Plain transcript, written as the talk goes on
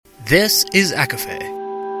This is Akafe.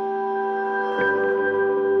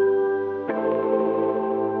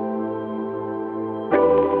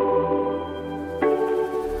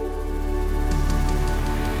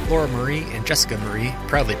 Laura Marie and Jessica Marie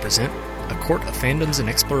proudly present A Court of Fandoms and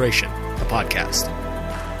Exploration, a podcast.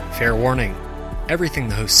 Fair warning, everything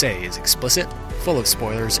the hosts say is explicit, full of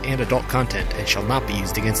spoilers and adult content, and shall not be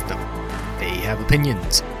used against them. They have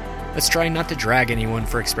opinions. Let's try not to drag anyone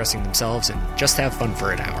for expressing themselves and just have fun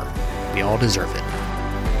for an hour. We all deserve it.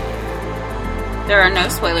 There are no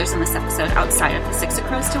spoilers in this episode outside of the Six of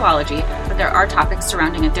Crows duology, but there are topics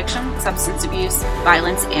surrounding addiction, substance abuse,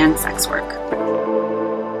 violence, and sex work.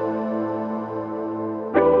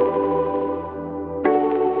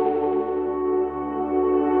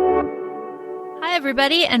 Hi,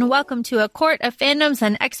 everybody, and welcome to A Court of Fandoms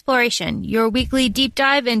and Exploration, your weekly deep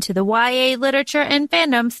dive into the YA literature and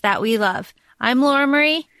fandoms that we love. I'm Laura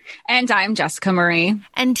Marie. And I'm Jessica Marie.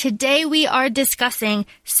 And today we are discussing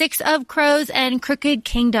Six of Crows and Crooked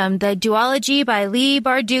Kingdom, the duology by Leigh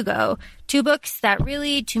Bardugo. Two books that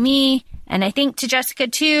really, to me, and I think to Jessica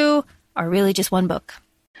too, are really just one book.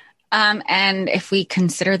 And if we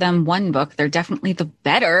consider them one book, they're definitely the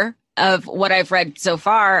better of what I've read so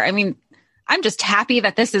far. I mean, I'm just happy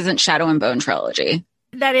that this isn't Shadow and Bone trilogy.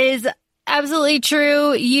 That is absolutely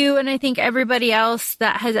true. You and I think everybody else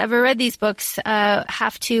that has ever read these books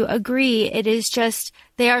have to agree. It is just,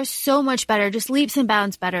 they are so much better, just leaps and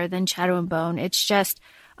bounds better than Shadow and Bone. It's just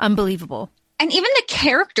unbelievable. And even the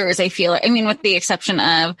characters, I feel, I mean, with the exception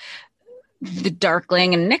of the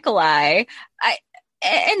Darkling and Nikolai,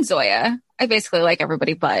 and Zoya, I basically like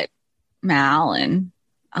everybody but Mal, and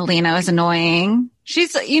Alina is annoying.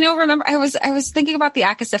 She's, remember, I was thinking about the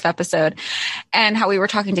Akasif episode and how we were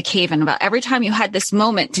talking to Kaven about every time you had this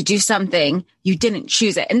moment to do something, you didn't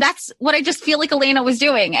choose it. And that's what I just feel like Alina was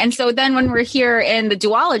doing. And so then when we're here in the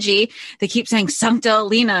duology, they keep saying Sancta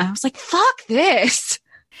Alina. I was like, fuck this.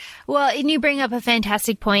 Well, and you bring up a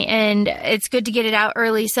fantastic point, and it's good to get it out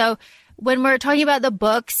early. So when we're talking about the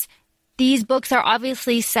books, these books are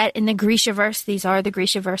obviously set in the Grishaverse. These are the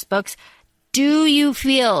Grishaverse books. Do you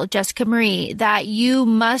feel, Jessica Marie, that you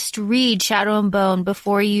must read Shadow and Bone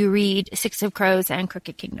before you read Six of Crows and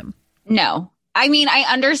Crooked Kingdom? No. I mean, I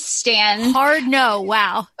understand. Hard no.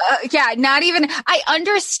 Wow. Yeah, not even. I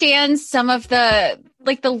understand some of the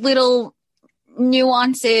little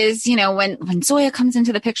nuances, when Zoya comes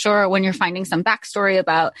into the picture, or when you're finding some backstory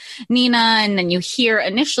about Nina, and then you hear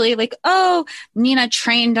initially like, oh, Nina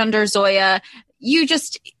trained under Zoya.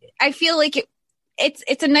 I feel like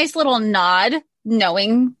it's a nice little nod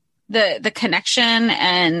knowing the connection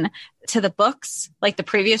and to the books, like the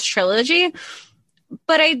previous trilogy.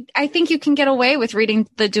 But I think you can get away with reading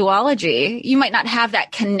the duology. You might not have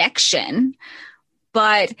that connection,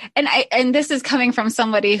 but, and this is coming from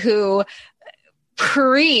somebody who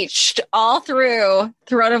preached all through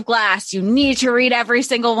Throne of Glass. You need to read every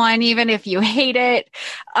single one, even if you hate it.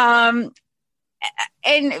 And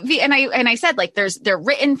I said, like, they're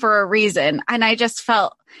written for a reason. And I just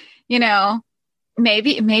felt,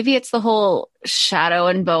 maybe it's the whole Shadow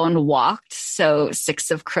and Bone walked so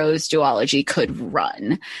Six of Crows duology could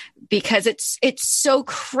run, because it's so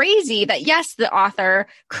crazy that, yes, the author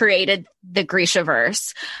created the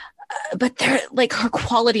Grishaverse, but they're like, her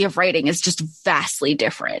quality of writing is just vastly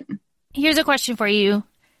different. Here's a question for you.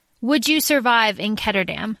 Would you survive in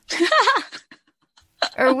Ketterdam?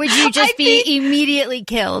 Or would you just be immediately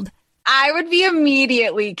killed? I would be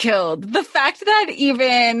immediately killed. The fact that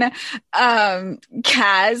even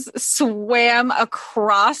Kaz swam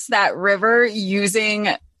across that river using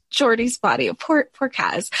Jordy's body. Poor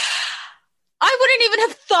Kaz. I wouldn't even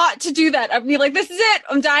have thought to do that. I'd be like, this is it.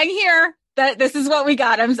 I'm dying here. This is what we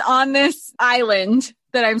got. I'm on this island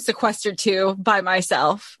that I'm sequestered to by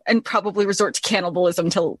myself, and probably resort to cannibalism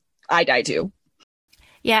till I die too.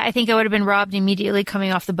 Yeah, I think I would have been robbed immediately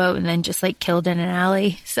coming off the boat and then just killed in an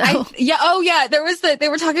alley. So they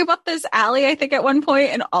were talking about this alley, I think, at one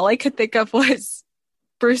point, and all I could think of was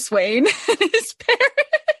Bruce Wayne and his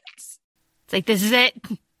parents. It's like, this is it.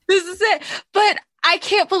 This is it. But I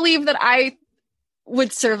can't believe that I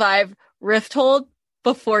would survive Rifthold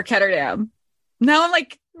before Ketterdam. Now I'm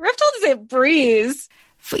like, Rifthold is a breeze.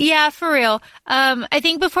 Yeah, for real. I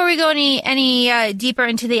think before we go any deeper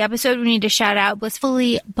into the episode, we need to shout out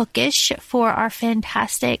Blissfully Bookish for our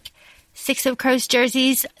fantastic Six of Crows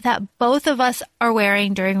jerseys that both of us are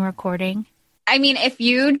wearing during recording. I mean, if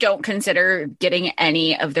you don't consider getting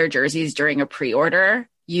any of their jerseys during a pre-order,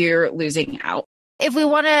 you're losing out. If we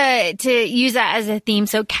want to use that as a theme,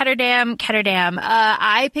 so Ketterdam.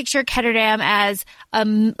 I picture Ketterdam as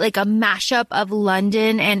like a mashup of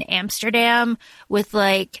London and Amsterdam with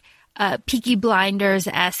Peaky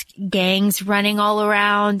Blinders-esque gangs running all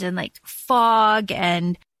around and like fog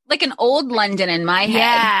and like an old London in my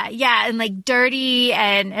head. Yeah. And like dirty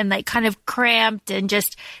and like kind of cramped and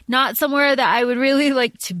just not somewhere that I would really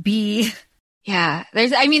like to be. Yeah. there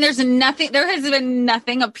has been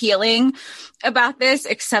nothing appealing about this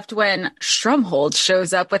except when Stromhold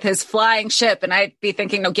shows up with his flying ship. And I'd be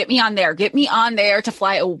thinking, no, get me on there to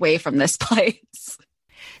fly away from this place.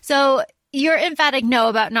 So your emphatic no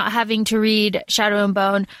about not having to read Shadow and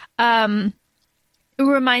Bone,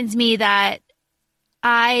 reminds me that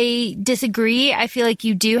I disagree. I feel like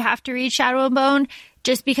you do have to read Shadow and Bone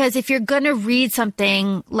just because if you're going to read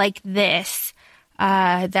something like this,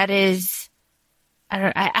 that is,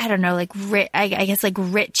 I don't know, like I guess like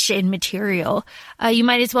rich in material, you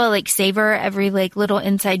might as well like savor every like little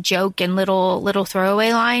inside joke and little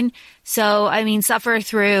throwaway line. So, I mean, suffer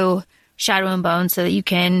through Shadow and Bone so that you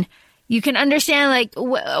can understand like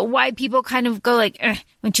why people kind of go like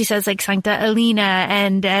when she says like Sancta Elena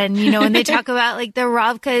and when they talk about like the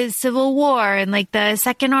Ravka's Civil War and like the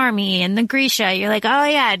Second Army and the Grisha, you're like, oh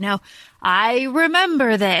yeah, no, I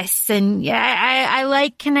remember this. And yeah, I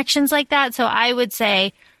like connections like that. So I would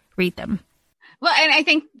say read them. Well, and I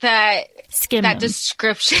think that Skim that them.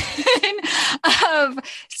 description of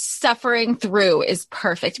suffering through is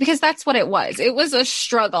perfect because that's what it was. It was a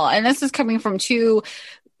struggle. And this is coming from two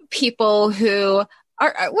people who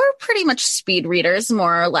were pretty much speed readers,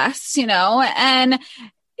 more or less, and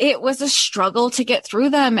it was a struggle to get through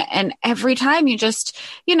them. And every time you just,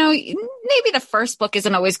 maybe the first book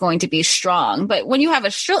isn't always going to be strong, but when you have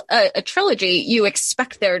a trilogy, you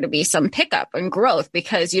expect there to be some pickup and growth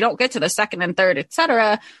because you don't get to the second and third,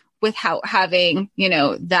 etc., without having,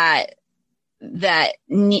 that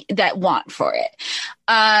want for it.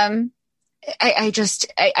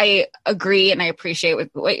 I agree and I appreciate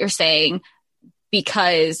what you're saying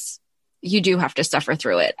because you do have to suffer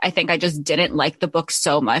through it. I think I just didn't like the book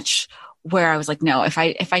so much where I was like, no, if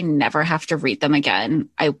I never have to read them again,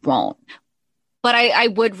 I won't. But I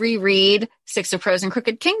would reread Six of Crows and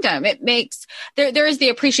Crooked Kingdom. It makes there is the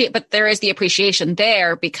appreciation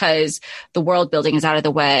there because the world building is out of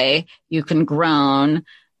the way. You can groan.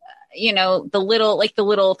 The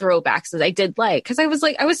little throwbacks that I did like, because I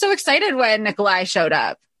was so excited when Nikolai showed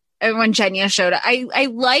up and when Genya showed up. I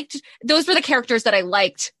liked, those were the characters that I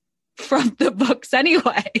liked from the books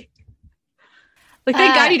anyway. Like,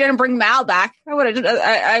 thank God he didn't bring Mal back. I would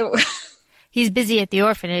have. He's busy at the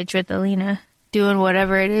orphanage with Alina, doing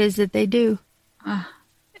whatever it is that they do.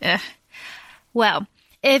 Yeah. Well,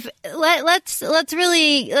 let's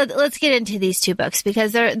get into these two books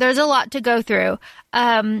because there's a lot to go through.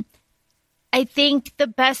 I think the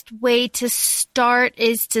best way to start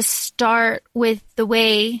is to start with the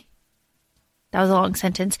way, that was a long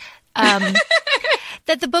sentence, that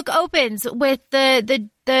the book opens with the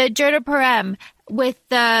Jurda Parem, with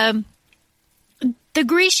the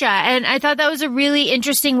Grisha. And I thought that was a really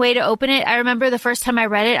interesting way to open it. I remember the first time I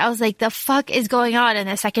read it, I was like, the fuck is going on? And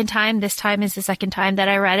this time is the second time that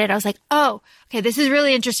I read it. I was like, oh, okay, this is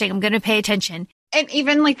really interesting. I'm going to pay attention. And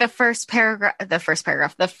even like the first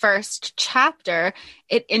chapter,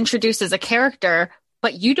 it introduces a character,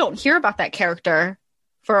 but you don't hear about that character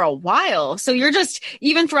for a while. So you're just,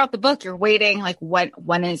 even throughout the book, you're waiting, like,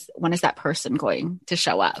 when is that person going to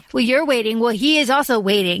show up? Well, you're waiting. Well, he is also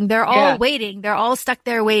waiting. They're all waiting. They're all stuck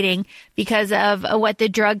there waiting because of what the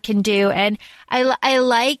drug can do. And I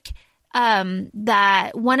like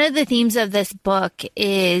that one of the themes of this book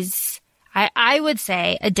is, I would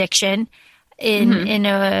say, addiction. In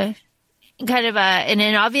a kind of in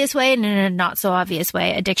an obvious way and in a not so obvious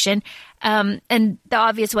way, addiction. And the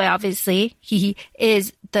obvious way, obviously, he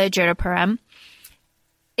is the Jurda Parem.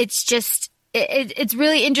 It's just, it's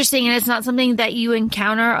really interesting. And it's not something that you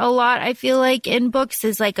encounter a lot, I feel like, in books,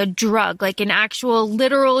 is like a drug, like an actual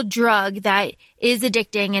literal drug that is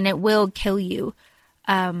addicting and it will kill you.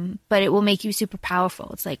 But it will make you super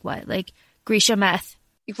powerful. It's like what? Like Grisha meth.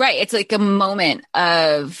 Right. It's like a moment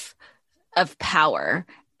of power.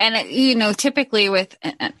 And, typically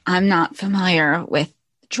I'm not familiar with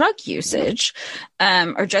drug usage,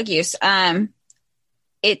 or drug use.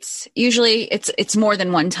 It's usually, it's more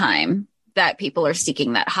than one time that people are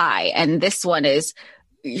seeking that high. And this one is,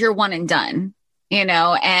 you're one and done,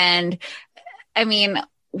 and I mean,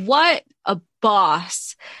 what a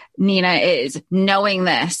boss Nina is, knowing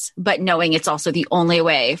this, but knowing it's also the only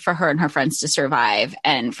way for her and her friends to survive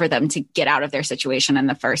and for them to get out of their situation in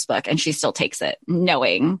the first book. And she still takes it,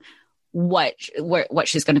 knowing what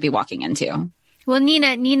she's going to be walking into. Well,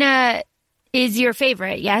 Nina is your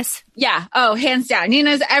favorite, yes? Yeah. Oh, hands down.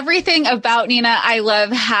 Nina's everything about Nina. I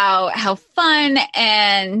love how fun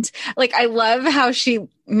and like, I love how she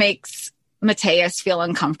makes Matthias feel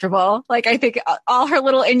uncomfortable. Like, I think all her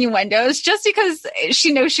little innuendos, just because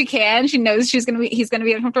she knows she can, she knows he's going to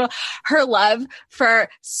be uncomfortable. Her love for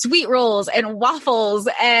sweet rolls and waffles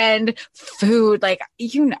and food. Like,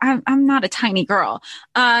 I'm not a tiny girl.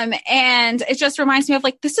 And it just reminds me of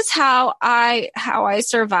like, this is how I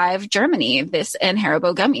survive Germany, this and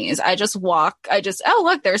Haribo gummies. Oh,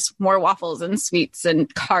 look, there's more waffles and sweets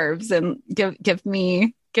and carbs and give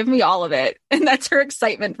me all of it. And that's her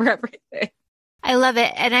excitement for everything. I love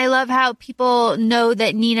it. And I love how people know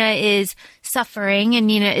that Nina is suffering and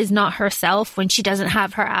Nina is not herself when she doesn't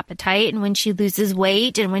have her appetite and when she loses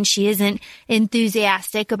weight and when she isn't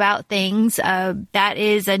enthusiastic about things. That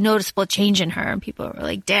is a noticeable change in her. And people were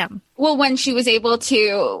like, damn. Well, when she was able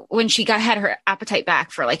to, when she had her appetite back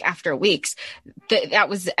for like after weeks, that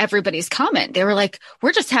was everybody's comment. They were like,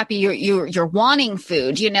 we're just happy you're wanting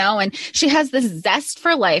food, you know? And she has this zest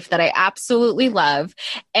for life that I absolutely love.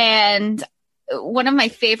 And one of my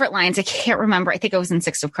favorite lines, I can't remember, I think it was in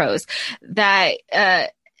Six of Crows, that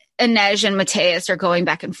Inej and Matthias are going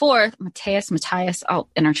back and forth. Matthias, I'll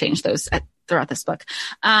interchange those throughout this book.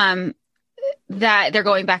 That they're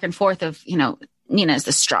going back and forth of, you know, Nina's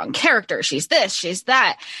the strong character. She's this, she's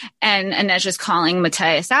that. And Inej is calling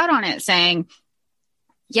Matthias out on it, saying,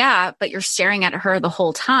 yeah, but you're staring at her the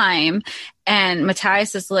whole time. And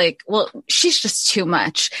Matthias is like, well, she's just too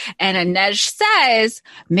much. And Inej says,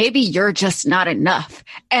 maybe you're just not enough.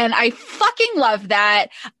 And I fucking love that.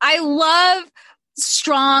 I love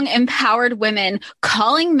strong, empowered women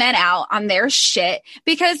calling men out on their shit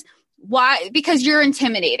because you're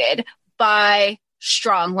intimidated by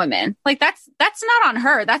strong women. Like that's not on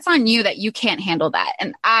her. That's on you that you can't handle that.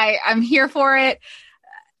 And I'm here for it.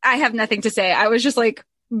 I have nothing to say. I was just like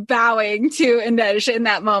bowing to Inej in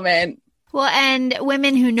that moment. Well, and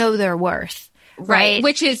women who know their worth. Right.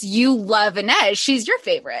 Which is, you love Inej. She's your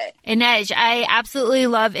favorite. Inej. I absolutely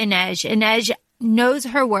love Inej. Inej knows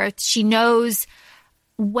her worth. She knows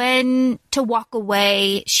when to walk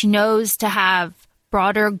away. She knows to have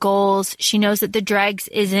broader goals. She knows that the dregs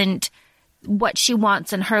isn't what she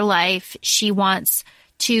wants in her life. She wants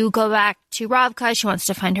to go back to Ravka. She wants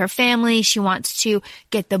to find her family. She wants to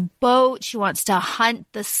get the boat. She wants to hunt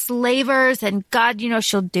the slavers. And God, you know,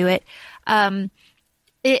 she'll do it.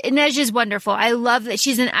 Inej is wonderful. I love that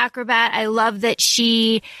she's an acrobat. I love that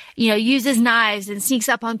she, you know, uses knives and sneaks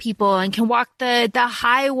up on people and can walk the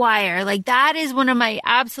high wire. Like, that is one of my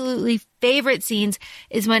absolutely favorite scenes,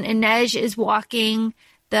 is when Inej is walking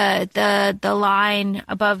the line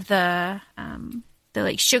above the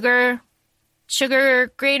like sugar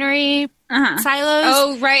granary silos.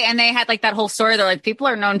 Oh, right. And they had like that whole story. They're like, people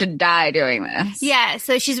are known to die doing this. Yeah.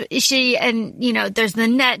 So she, and you know, there's the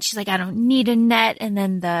net. She's like, I don't need a net. And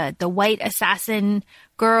then the white assassin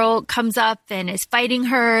girl comes up and is fighting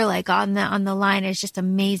her like on the line. It's just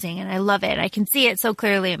amazing. And I love it. I can see it so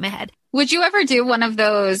clearly in my head. Would you ever do one of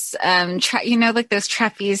those, like those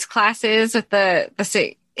trapeze classes with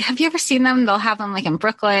the have you ever seen them? They'll have them like in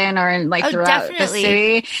Brooklyn or in like throughout the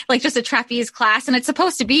city, like just a trapeze class. And it's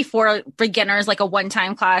supposed to be for beginners, like a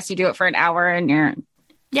one-time class. You do it for an hour and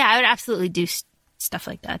yeah, I would absolutely do stuff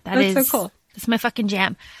like that. That's so cool. That's my fucking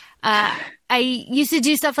jam. I used to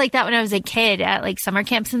do stuff like that when I was a kid at like summer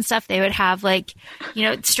camps and stuff. They would have like, you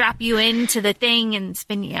know, strap you into the thing and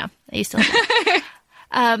spin. Yeah, I used to like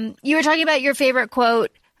that. You were talking about your favorite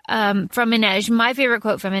quote from Inej. My favorite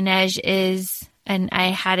quote from Inej is, and I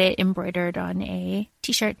had it embroidered on a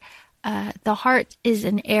t-shirt. The heart is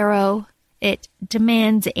an arrow. It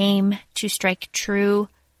demands aim to strike true.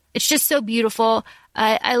 It's just so beautiful.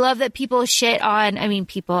 I love that people shit on,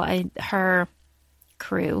 her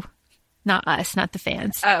crew, not us, not the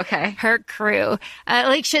fans. Oh, okay. Her crew,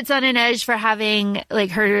 like shits on Inej for having like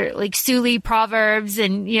her like Suli proverbs.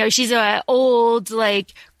 And, you know, she's a old,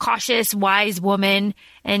 like cautious, wise woman.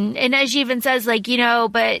 And Inej even says like, you know,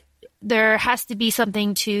 but there has to be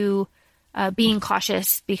something to being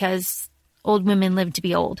cautious because old women live to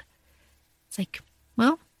be old. It's like,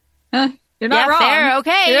 well, you're not wrong. Fair.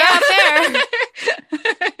 Okay. Yeah,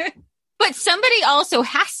 fair. But somebody also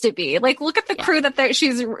has to be like, look at the crew that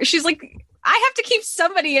she's like, I have to keep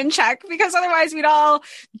somebody in check because otherwise we'd all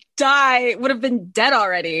would have been dead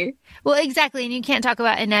already. Well, exactly. And you can't talk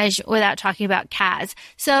about Inej without talking about Kaz.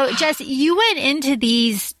 So Jess, you went into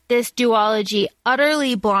this duology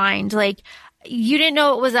utterly blind. Like, you didn't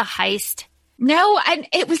know it was a heist. No, and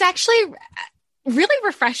it was actually really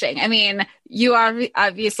refreshing. I mean, you are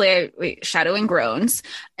obviously Shadow and Groans,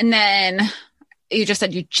 and then you just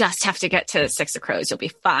said you just have to get to Six of Crows. You'll be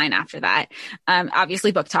fine after that.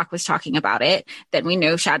 Obviously Book Talk was talking about it. Then we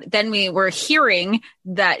know then we were hearing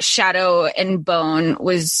that Shadow and Bone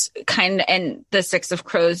was and the Six of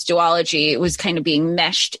Crows duology was kind of being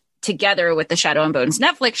meshed together with the Shadow and Bones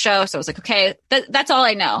Netflix show. So I was like, okay, that's all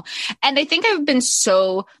I know. And I think I've been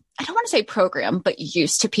I don't want to say programmed, but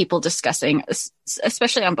used to people discussing,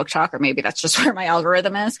 especially on Book Talk, or maybe that's just where my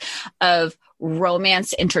algorithm is, of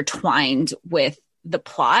romance intertwined with the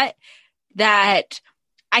plot, that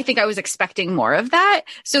I think I was expecting more of that.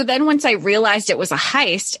 So then once I realized it was a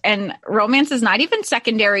heist, and romance is not even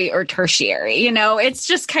secondary or tertiary, it's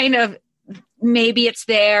just kind of, maybe it's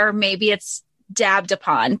there, maybe it's dabbed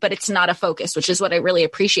upon, but it's not a focus, which is what I really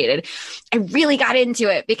appreciated. I really got into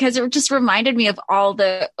it because it just reminded me of all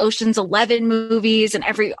the Ocean's 11 movies and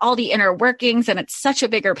all the inner workings. And it's such a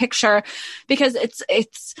bigger picture because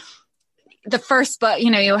it's the first, but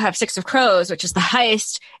you have Six of Crows, which is the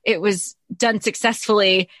heist. It was done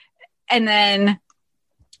successfully. And then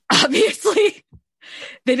obviously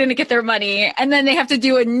they didn't get their money, and then they have to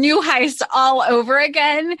do a new heist all over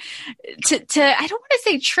again to I don't want to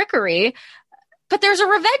say trickery, but there's a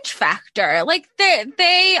revenge factor. Like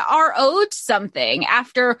they are owed something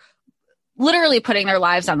after literally putting their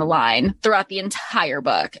lives on the line throughout the entire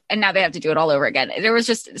book. And now they have to do it all over again. There was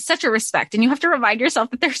just such a respect. And you have to remind yourself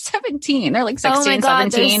that they're 17. They're like 16, oh my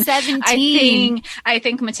God, 17. They're 17. I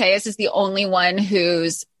think Mateus is the only one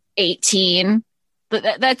who's 18.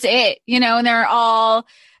 But that's it, and they're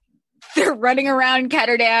running around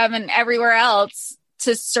Ketterdam and everywhere else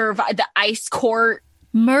to survive the ice court.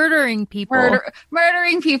 Murdering people.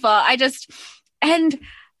 Murdering people. And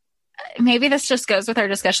maybe this just goes with our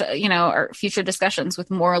discussion, our future discussions with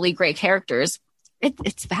morally gray characters.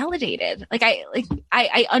 It's validated.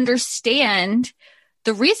 I understand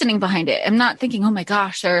the reasoning behind it. I'm not thinking, oh my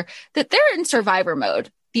gosh, that they're in survivor mode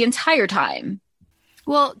the entire time.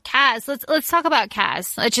 Well, Kaz, let's talk about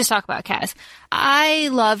Kaz. Let's just talk about Kaz. I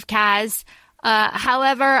love Kaz.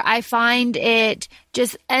 However, I find it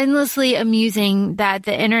just endlessly amusing that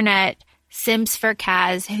the internet simps for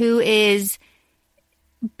Kaz, who is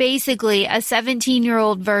basically a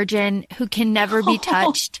 17-year-old virgin who can never be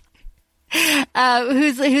touched.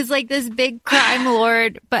 Who's like this big crime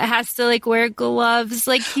lord, but has to wear gloves.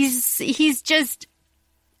 Like he's just,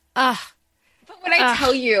 But when I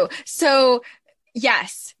tell you, so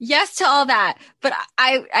yes to all that. But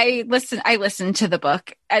I listened to the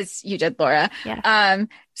book as you did, Laura. Yeah.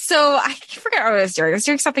 So I forget what I was doing. I was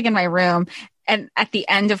doing something in my room, and at the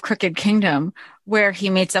end of Crooked Kingdom, where he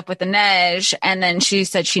meets up with Inej, and then she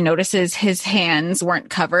said she notices his hands weren't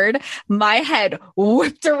covered. My head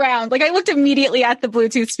whipped around. I looked immediately at the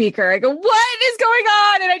Bluetooth speaker. I go, what is going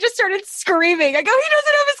on? And I just started screaming. I go, he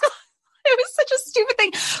doesn't have his gloves. It was such a stupid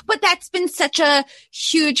thing, but that's been such a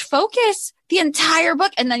huge focus the entire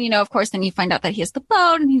book. And then, of course, then you find out that he has the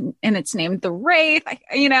bone, and it's named the Wraith.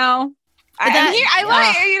 And then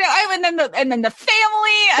the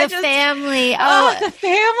family. Family. Oh, the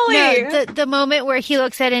family. No, the moment where he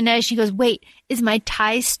looks at Inej, she goes, wait, is my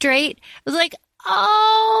tie straight? I was like,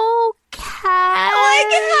 oh, Kaz.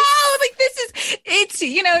 It's,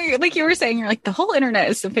 like you were saying, you're like, the whole internet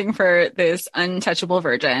is simping for this untouchable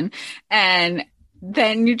virgin. And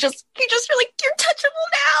then you're like, you're touchable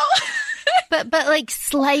now. but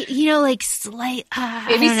slight, slight.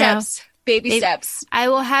 Baby steps. I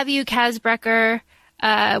will have you, Kaz Brekker,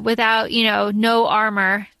 without, no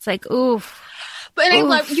armor. It's like, oof. But I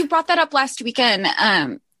love, you brought that up last weekend,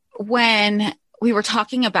 when we were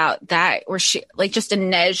talking about that, where she, just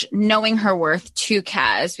Inej knowing her worth to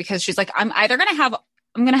Kaz, because she's like, I'm going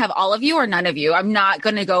to have all of you or none of you. I'm not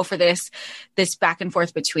going to go for this back and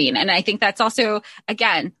forth between. And I think that's also,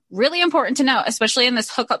 again, really important to know, especially in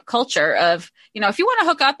this hookup culture of, if you want to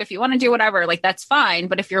hook up, if you want to do whatever, that's fine.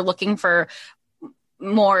 But if you're looking for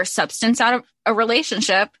more substance out of a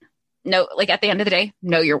relationship, no, at the end of the day,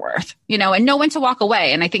 know your worth, and know when to walk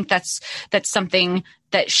away. And I think that's something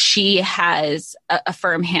that she has a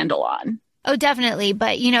firm handle on. Oh, definitely.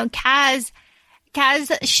 But,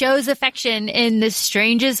 Kaz shows affection in the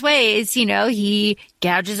strangest ways. He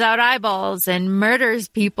gouges out eyeballs and murders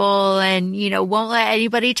people and, won't let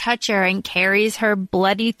anybody touch her and carries her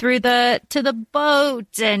bloody to the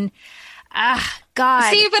boat. And,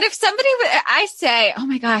 God. See, but if somebody I say, oh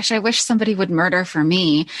my gosh, I wish somebody would murder for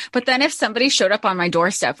me. But then if somebody showed up on my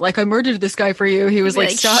doorstep, I murdered this guy for you, he was like,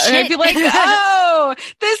 and I'd be like, oh,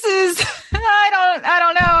 this is, I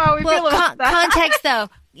don't know how we feel about that. Context though.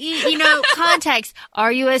 Context.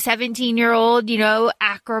 Are you a 17-year-old,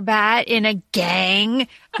 acrobat in a gang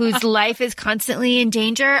whose life is constantly in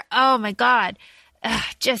danger? Oh my God.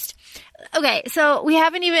 Just okay, so we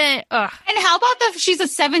haven't even. Ugh. And how about she's a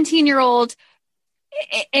 17-year-old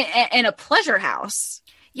in a pleasure house?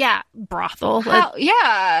 Yeah, brothel.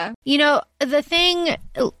 Yeah. You know, the thing,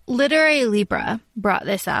 Literary Libra brought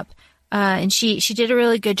this up, and she did a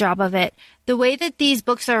really good job of it. The way that these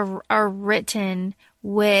books are written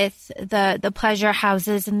with the pleasure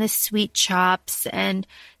houses and the sweet shops and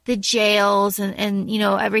the jails and you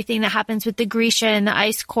know, everything that happens with the Grisha and the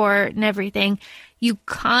ice court and everything, you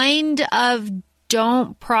kind of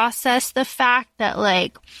don't process the fact that,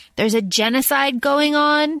 like, there's a genocide going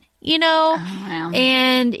on, you know,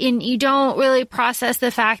 and you don't really process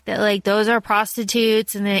the fact that, like, those are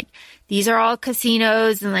prostitutes and that these are all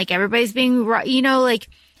casinos and, like, everybody's being, you know, like,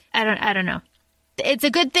 I don't know. It's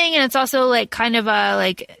a good thing, and it's also, like, kind of a,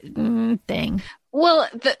 like, thing. Well,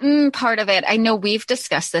 the part of it, I know we've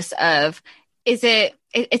discussed this it's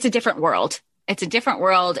a different world. It's a different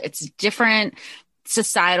world. It's different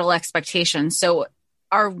societal expectations. So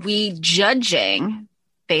are we judging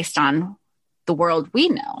based on the world we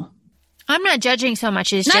know? I'm not judging so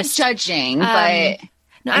much as not just judging, but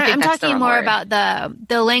no, I'm talking more about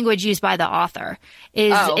the language used by the author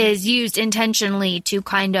is used intentionally to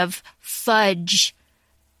kind of fudge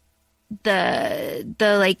the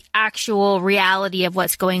like actual reality of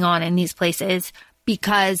what's going on in these places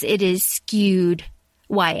because it is skewed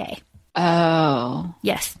YA. Oh.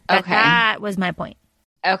 Yes. Okay. That was my point.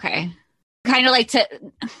 Okay. Kind of like to,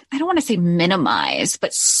 I don't want to say minimize,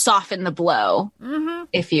 but soften the blow,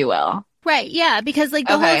 if you will. Right. Yeah. Because like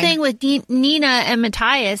the whole thing with Nina and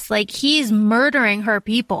Matthias, like he's murdering her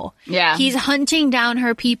people. Yeah. He's hunting down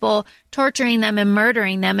her people, torturing them and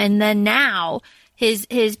murdering them. And then now his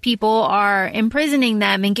people are imprisoning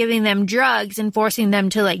them and giving them drugs and forcing them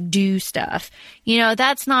to like do stuff. You know,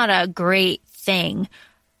 that's not a great thing.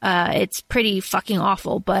 It's pretty fucking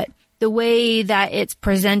awful, but the way that it's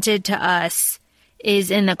presented to us is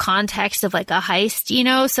in the context of like a heist, you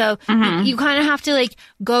know? So you kind of have to like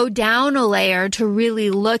go down a layer to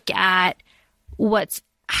really look at what's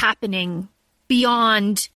happening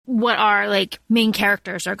beyond what our like main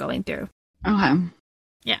characters are going through. Okay.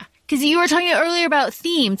 Yeah. Because you were talking earlier about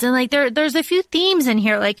themes, and like there's a few themes in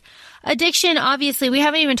here, like addiction. Obviously, we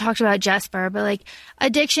haven't even talked about Jesper, but like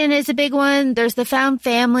addiction is a big one. There's the found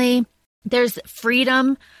family. There's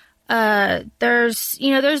freedom. There's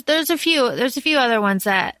a few other ones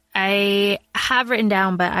that I have written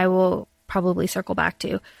down, but I will probably circle back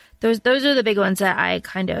to. Those are the big ones that I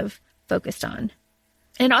kind of focused on,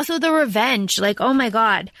 and also the revenge. Like, oh my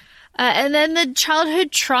God. And then the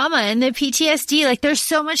childhood trauma and the PTSD, like there's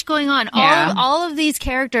so much going on. Yeah. All of these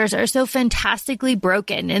characters are so fantastically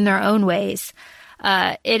broken in their own ways.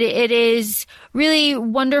 It is really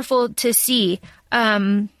wonderful to see.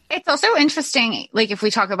 It's also interesting, like if we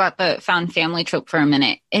talk about the found family trope for a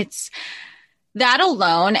minute, it's that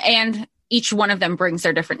alone, and each one of them brings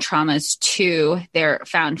their different traumas to their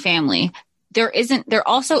found family. There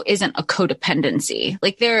also isn't a codependency.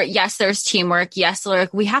 Like there's teamwork. Yes,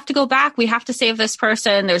 like we have to go back. We have to save this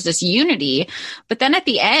person. There's this unity. But then at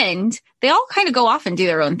the end, they all kind of go off and do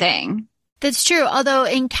their own thing. That's true. Although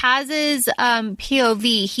in Kaz's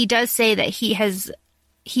POV, he does say that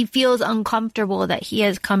he feels uncomfortable that he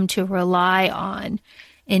has come to rely on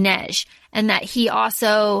Inej, and that he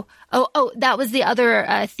also, that was the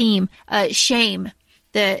other theme, shame.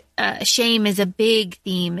 The shame is a big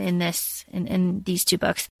theme in these two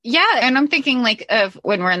books. Yeah, and I'm thinking like of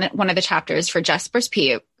when we're in one of the chapters for Jesper's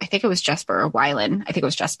I think it was Jesper or Wylan. I think it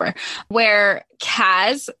was Jesper, where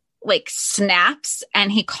Kaz like snaps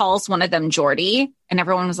and he calls one of them Geordie, and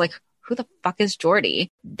everyone was like, "Who the fuck is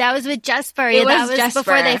Geordie?" That was with Jesper. That was Jesper.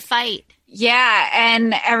 Before they fight. Yeah,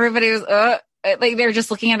 and everybody was like they're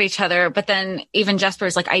just looking at each other, but then even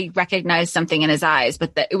Jesper's like, I recognized something in his eyes,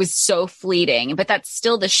 but that it was so fleeting. But that's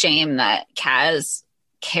still the shame that Kaz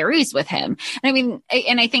carries with him. And I mean,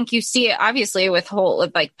 and I think you see it obviously with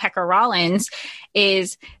like Pekka Rollins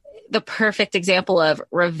is the perfect example of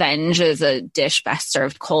revenge is a dish best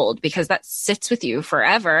served cold, because that sits with you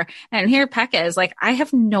forever. And here Pekka is like, I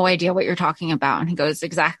have no idea what you're talking about. And he goes,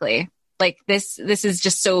 exactly. Like this is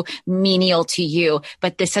just so menial to you,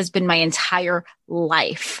 but this has been my entire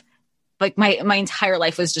life. Like my entire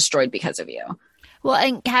life was destroyed because of you. Well,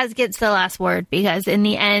 and Kaz gets the last word, because in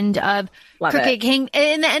the end of Crooked Kingdom,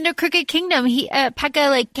 Pekka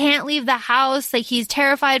like can't leave the house. Like he's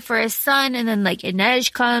terrified for his son, and then like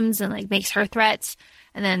Inej comes and like makes her threats,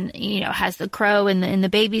 and then has the crow in the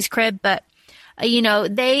baby's crib. But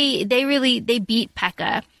they beat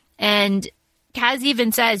Pekka, and Kaz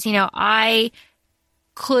even says, I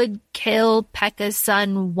could kill Pekka's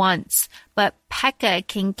son once, but Pekka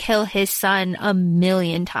can kill his son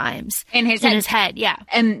 1,000,000 times. In his head, yeah.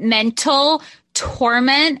 And mental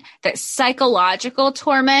torment, that psychological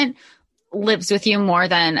torment, lives with you more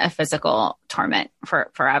than a physical torment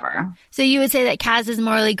forever. So you would say that Kaz is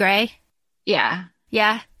morally gray? Yeah.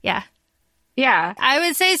 Yeah, yeah. Yeah. I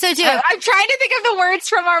would say so too. I'm trying to think of the words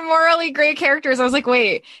from our morally gray characters. I was like,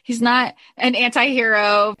 wait, he's not an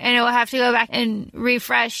anti-hero. And we'll have to go back and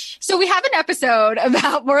refresh. So we have an episode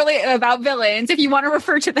about villains. If you want to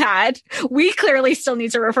refer to that, we clearly still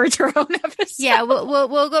need to refer to our own episode. Yeah,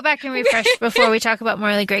 we'll go back and refresh before we talk about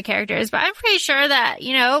morally gray characters. But I'm pretty sure that,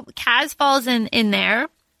 Kaz falls in there.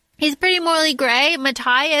 He's pretty morally gray.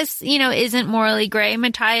 Matthias, isn't morally gray.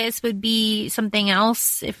 Matthias would be something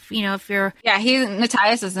else if you're... Yeah,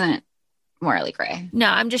 Matthias isn't morally gray. No,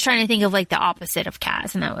 I'm just trying to think of like the opposite of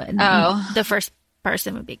Kaz. And that would... The first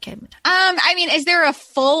person would be Kid Matthias. I mean, is there a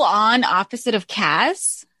full-on opposite of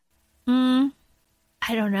Kaz? I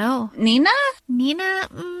don't know. Nina?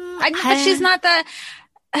 She's not the...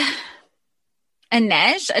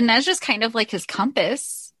 Inej? Inej is kind of like his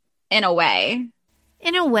compass, in a way.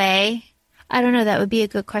 In a way, I don't know. That would be a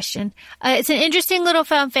good question. It's an interesting little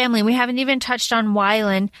found family. We haven't even touched on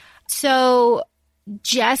Wylan. So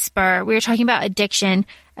Jesper, we were talking about addiction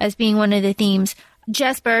as being one of the themes.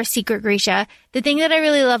 Jesper, Secret Grisha. The thing that I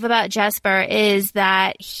really love about Jesper is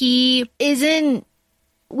that we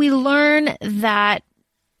learn that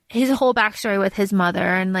his whole backstory with his mother,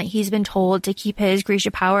 and like he's been told to keep his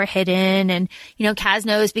Grisha power hidden, and Kaz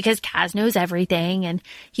knows because Kaz knows everything, and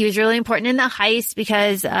he was really important in the heist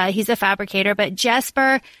because he's a fabricator. But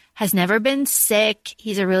Jesper has never been sick.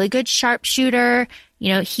 He's a really good sharpshooter.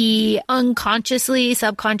 He unconsciously,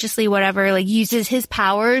 subconsciously, whatever, like uses his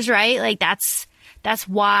powers, right? Like that's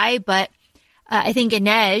why. But I think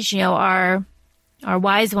Inej, our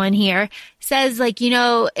wise one here, says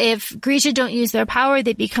if Grisha don't use their power,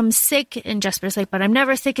 they become sick. And Jesper's like, but I'm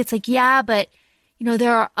never sick. It's like, yeah, but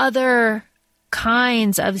there are other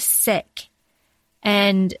kinds of sick.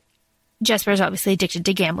 And Jesper's obviously addicted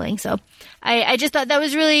to gambling. So I just thought that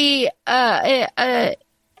was really, I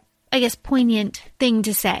guess, poignant thing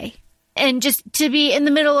to say. And just to be in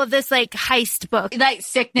the middle of this like heist book. Like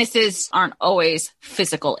sicknesses aren't always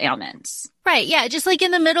physical ailments. Right. Yeah. Just like in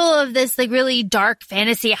the middle of this like really dark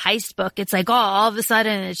fantasy heist book, it's like, all of a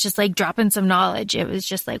sudden it's just like dropping some knowledge. It was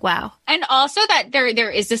just like, wow. And also that there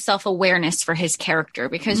is a self-awareness for his character,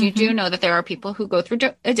 because you do know that there are people who go through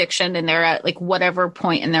addiction and they're at like whatever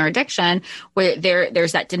point in their addiction where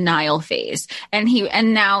there's that denial phase. And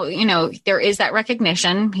now, there is that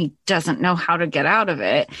recognition. He doesn't know how to get out of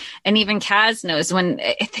it. And even Kaz knows when,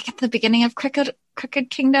 I think at the beginning of Crooked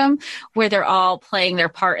Kingdom, where they're all playing their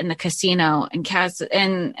part in the casino, and Kaz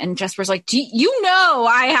and Jesper's like,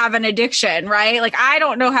 I have an addiction, right? Like, I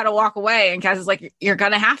don't know how to walk away. And Kaz is like, you're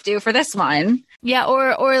going to have to for this one. Yeah.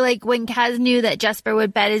 Or like when Kaz knew that Jesper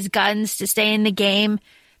would bet his guns to stay in the game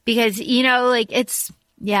because, it's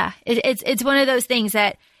one of those things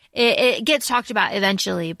that it gets talked about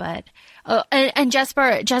eventually, but and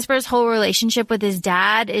Jesper's whole relationship with his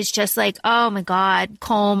dad is just like, oh my God,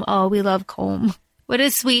 Colm. Oh, we love Colm. What a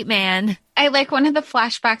sweet man. I like one of the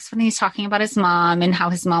flashbacks when he's talking about his mom and how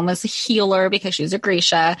his mom was a healer because she was a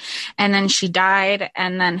Grisha, and then she died,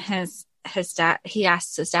 and then his dad, he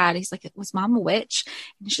asked his dad, he's like, was mom a witch?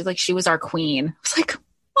 And she's like, she was our queen. I was like,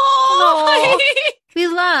 oh. We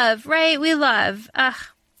love, right? We love.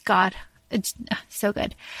 God. It's so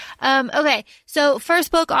good. Okay. So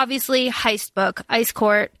first book, obviously heist book, Ice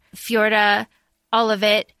Court, Fjorda, all of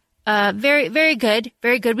it. Very, very good.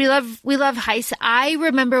 Very good. We love heists. I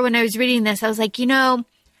remember when I was reading this, I was like, I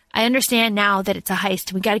understand now that it's a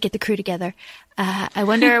heist. We got to get the crew together. I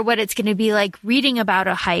wonder what it's going to be like reading about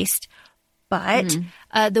a heist. But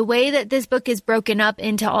the way that this book is broken up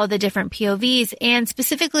into all the different POVs, and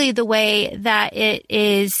specifically the way that it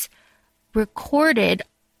is recorded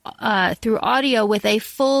through audio with a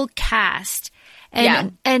full cast,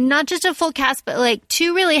 and not just a full cast, but like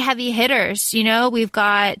two really heavy hitters. We've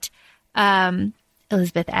got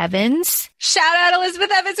Elizabeth Evans. Shout out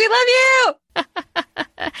Elizabeth Evans, we love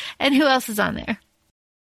you. And who else is on there?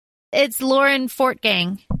 It's Lauren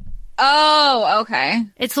Fortgang. Oh, okay.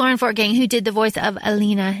 It's Lauren Fortgang who did the voice of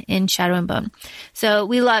Alina in Shadow and Bone. So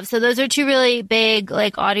those are two really big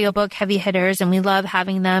like audiobook heavy hitters, and we love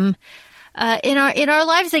having them in our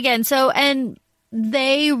lives again. So, and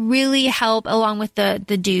they really help, along with the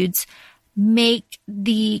dudes, make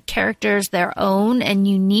the characters their own and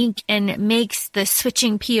unique, and it makes the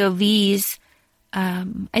switching POVs,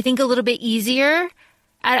 I think, a little bit easier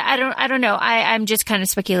I don't know. I'm just kind of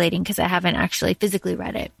speculating because I haven't actually physically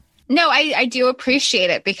read it. No, I do appreciate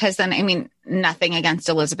it because then, I mean, nothing against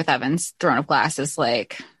Elizabeth Evans. Throne of Glass is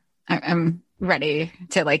like, I'm ready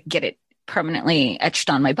to like get it permanently etched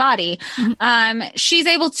on my body. Mm-hmm. She's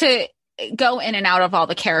able to go in and out of all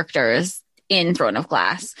the characters in Throne of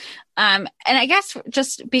Glass. And I guess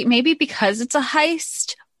just maybe because it's a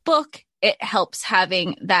heist book, it helps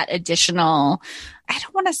having that additional, I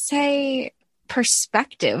don't want to say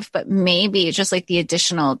perspective, but maybe just like the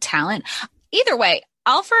additional talent. Either way,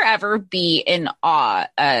 I'll forever be in awe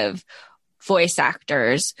of voice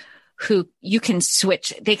actors who you can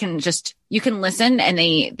switch. You can listen and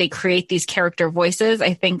they create these character voices.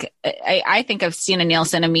 I think of Stina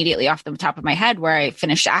Nielsen immediately off the top of my head, where I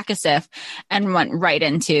finished Akasif and went right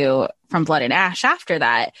into From Blood and Ash after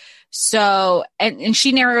that. So, and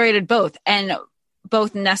she narrated both, and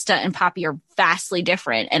both Nesta and Poppy are vastly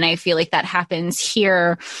different. And I feel like that happens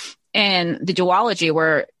here in the duology,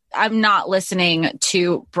 where I'm not listening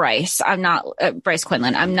to Bryce. I'm not Bryce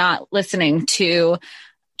Quinlan. I'm not listening to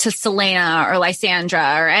Selena or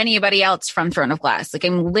Lysandra or anybody else from Throne of Glass. Like,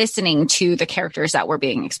 I'm listening to the characters that we're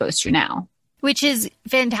being exposed to now. Which is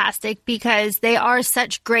fantastic because they are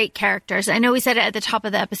such great characters. I know we said it at the top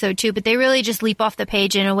of the episode too, but they really just leap off the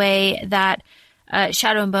page in a way that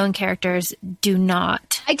Shadow and Bone characters do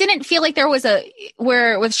not. I didn't feel like there was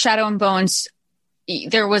where with Shadow and Bones,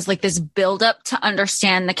 there was like this build up to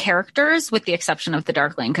understand the characters, with the exception of the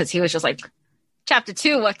Darkling, because he was just like, Chapter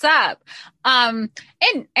 2, what's up? And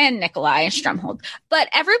Nikolai and Stromhold. But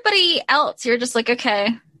everybody else, you're just like, okay,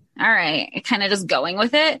 all right, kind of just going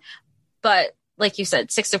with it. But like you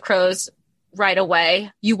said, Six of Crows, right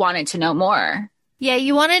away, you wanted to know more. Yeah,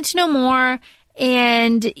 you wanted to know more.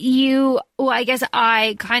 And I guess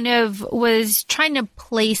I kind of was trying to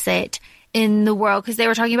place it in the world, because they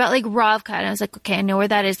were talking about like Ravka, and I was like, okay, I know where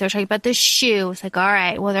that is. They're talking about the shoe. It's like, all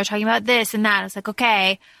right, well, they're talking about this and that. I was like,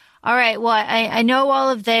 okay, all right, well, I know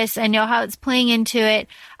all of this. I know how it's playing into it.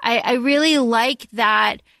 I really like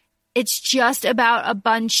that it's just about a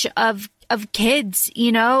bunch of kids,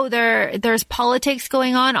 you know. There's politics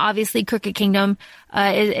going on. Obviously, Crooked Kingdom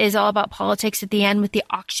is all about politics at the end with the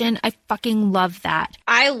auction. I fucking love that.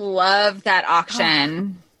 I love that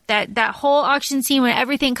auction. That whole auction scene when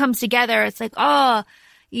everything comes together. It's like, oh,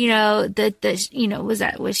 you know,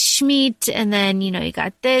 was Schmidt, and then, you know, you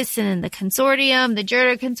got this, and then the consortium, the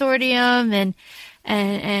Jurda consortium,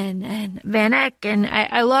 and Van Eck, and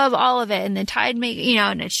I love all of it, and the Tide you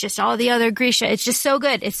know, and it's just all the other Grisha. It's just so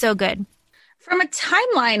good. It's so good. From a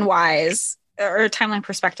timeline wise, or timeline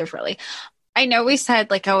perspective, really, I know we said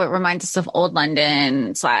like, oh, it reminds us of Old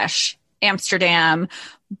London / Amsterdam,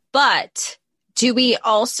 but do we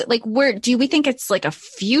also like, do we think it's like a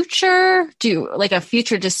future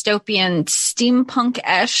dystopian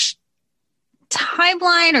steampunk-ish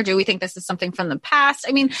timeline, or do we think this is something from the past?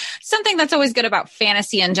 I mean, something that's always good about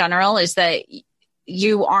fantasy in general is that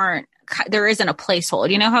there isn't a placeholder.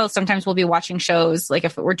 You know how sometimes we'll be watching shows, like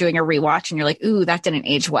if we're doing a rewatch and you're like, ooh, that didn't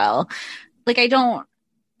age well. Like,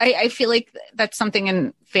 I feel like that's something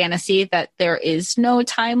in fantasy, that there is no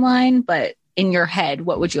timeline, but in your head,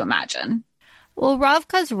 what would you imagine? Well,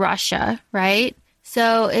 Ravka's Russia, right?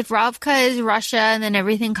 So if Ravka is Russia and then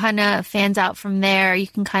everything kind of fans out from there, you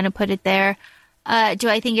can kind of put it there. Do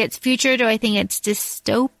I think it's future? Do I think it's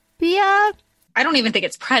dystopia? I don't even think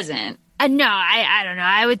it's present. No, I don't know.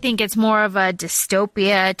 I would think it's more of a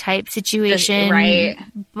dystopia type situation. Right.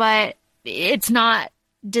 But it's not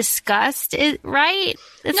discussed, right?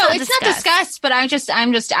 It's not discussed, but I'm just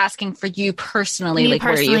asking for you personally, Me like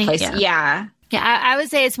personally, where you place. Yeah. Yeah, I would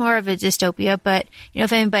say it's more of a dystopia, but, you know,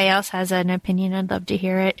 if anybody else has an opinion, I'd love to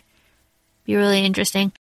hear it. Be really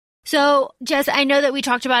interesting. So, Jess, I know that we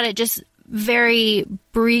talked about it just very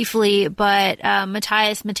briefly, but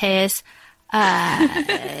Matthias,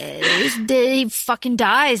 he fucking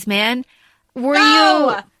dies, man. Were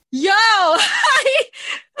you? Yo, I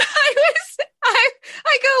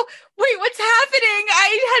go, wait, what's happening?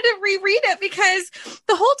 I had to reread it because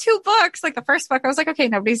the whole 2 books, like the first book, I was like, okay,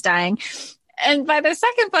 nobody's dying. And by the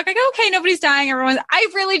second book, I go, okay, nobody's dying. I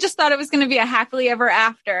really just thought it was going to be a happily ever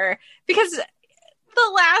after, because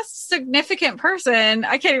the last significant person,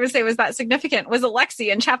 I can't even say was that significant, was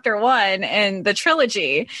Alexei in chapter 1 in the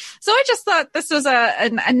trilogy. So I just thought this was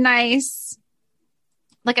a nice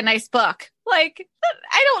book. Like,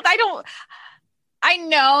 I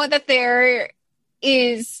know that there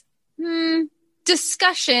is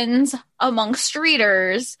discussions amongst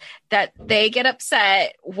readers that they get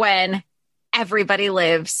upset when everybody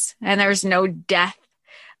lives and there's no death.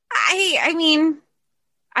 I mean,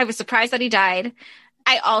 I was surprised that he died.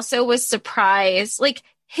 I also was surprised, like,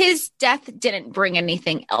 his death didn't bring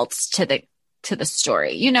anything else to the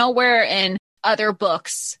story, you know, where in other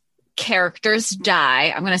books, characters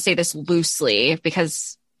die. I'm going to say this loosely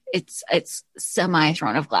because it's semi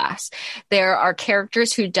Throne of Glass. There are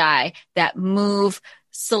characters who die that move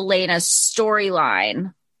Celaena's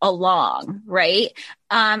storyline along, right?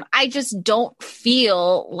 I just don't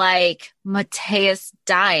feel like Matthias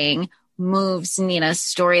dying moves Nina's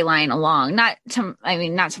storyline along. Not to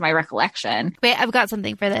my recollection. Wait, I've got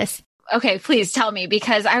something for this. Okay, please tell me,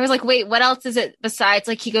 because I was like, wait, what else is it besides,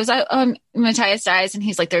 like, he goes, Matthias dies, and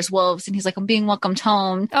he's like, there's wolves, and he's like, I'm being welcomed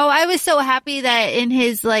home. Oh, I was so happy that in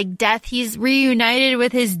his like death, he's reunited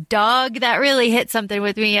with his dog. That really hit something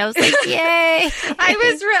with me. I was like, yay.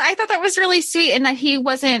 I thought that was really sweet, and that he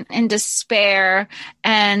wasn't in despair.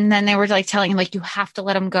 And then they were like telling him, like, you have to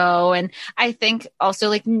let him go. And I think also,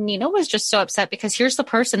 like, Nina was just so upset because here's the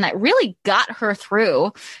person that really got her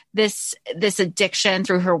through this addiction,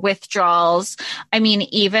 through her withdrawals. I mean,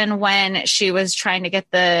 even when she was trying to get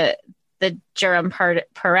the Jerem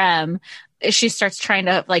Parem, she starts trying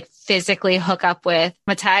to like physically hook up with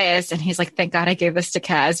Matthias, and he's like, thank God I gave this to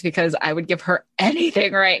Kaz, because I would give her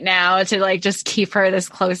anything right now to like just keep her this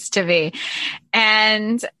close to me.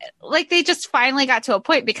 And like, they just finally got to a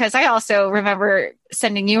point, because I also remember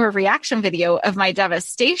sending you a reaction video of my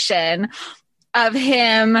devastation of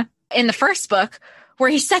him in the first book, where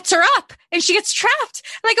he sets her up and she gets trapped.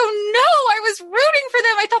 Like, oh no, I was rooting for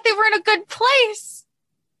them. I thought they were in a good place.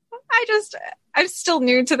 I'm still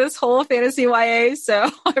new to this whole fantasy YA, so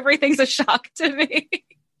everything's a shock to me.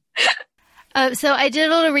 So I did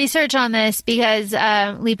a little research on this because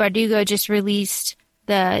Leigh Bardugo just released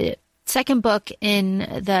the second book in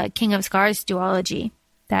the King of Scars duology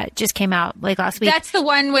that just came out like last week. That's the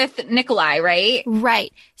one with Nikolai, right?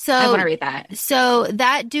 Right. So I want to read that. So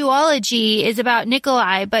that duology is about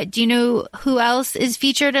Nikolai, but do you know who else is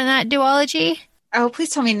featured in that duology? Oh, please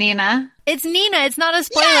tell me Nina. It's Nina. It's not a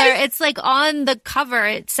spoiler. Yes! It's like on the cover,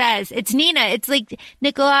 it says it's Nina. It's like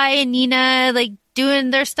Nikolai and Nina like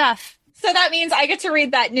doing their stuff. So that means I get to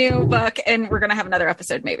read that new book, and we're going to have another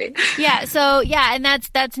episode maybe. Yeah. So yeah. And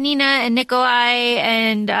that's Nina and Nikolai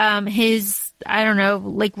and his, I don't know,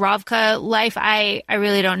 like Ravka life. I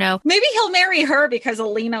really don't know. Maybe he'll marry her because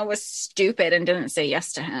Alina was stupid and didn't say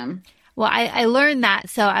yes to him. Well, I learned that,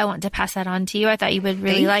 so I want to pass that on to you. I thought you would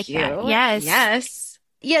really like that. Yes. Yes.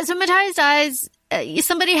 Yeah, so Matthias dies.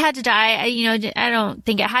 Somebody had to die. I don't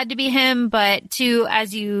think it had to be him, but to,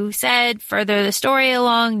 as you said, further the story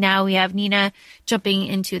along, now we have Nina jumping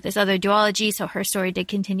into this other duology, so her story did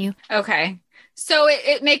continue. Okay. So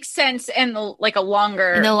it makes sense in the long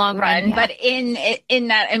run, yeah. But in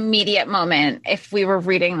that immediate moment, if we were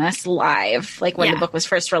reading this live, like when the book was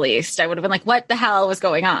first released, I would have been like, what the hell was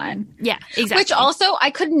going on? Yeah, exactly. Which also I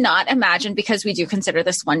could not imagine, because we do consider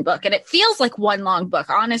this one book and it feels like one long book,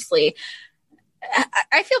 honestly.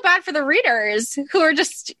 I feel bad for the readers who are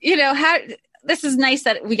just, this is nice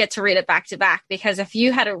that we get to read it back to back, because if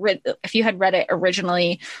you had read it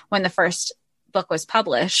originally when the first book was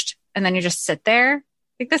published, and then you just sit there,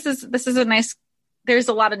 like this is a nice, there's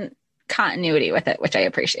a lot of continuity with it, which I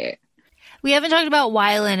appreciate. We haven't talked about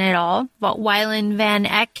Wylan at all, about Wylan Van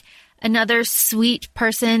Eck, another sweet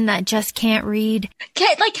person that just can't read.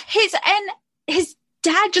 Like his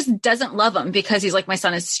dad just doesn't love him because he's like, my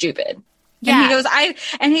son is stupid. Yeah. And he goes,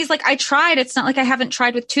 he's like, I tried. It's not like I haven't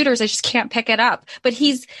tried with tutors. I just can't pick it up. But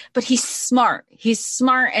he's smart. He's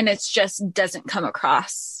smart, and it just doesn't come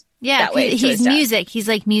across. Yeah, he's music. He's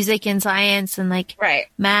like music and science and like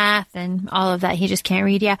math and all of that. He just can't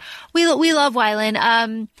read. Yeah, we love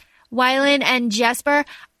Wylan. Wylan and Jesper.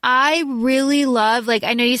 I really love, like,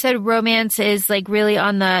 I know you said romance is like really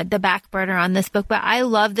on the back burner on this book, but I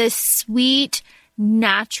love this sweet,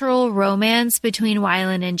 natural romance between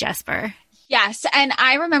Wylan and Jesper. Yes, and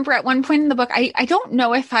I remember at one point in the book, I don't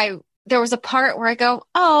know if there was a part where I go,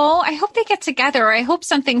 oh, I hope they get together, or I hope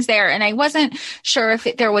something's there. And I wasn't sure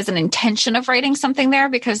if there was an intention of writing something there,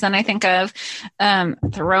 because then I think of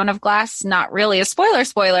Throne of Glass, not really a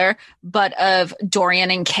spoiler, but of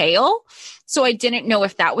Dorian and Chaol. So I didn't know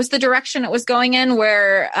if that was the direction it was going in,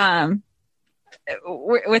 where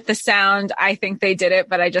with the sound, I think they did it,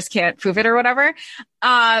 but I just can't prove it or whatever.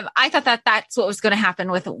 I thought that that's what was going to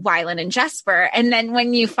happen with Wylan and Jesper. And then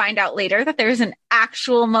when you find out later that there's an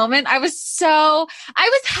actual moment, I was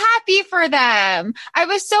happy for them. I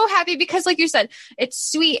was so happy because, like you said,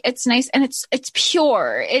 it's sweet, it's nice, and it's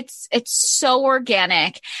pure. It's so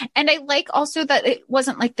organic. And I like also that it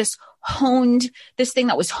wasn't like this thing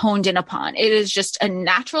that was honed in upon. It is just a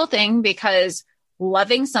natural thing, because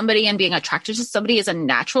loving somebody and being attracted to somebody is a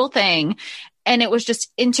natural thing. And it was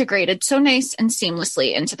just integrated so nice and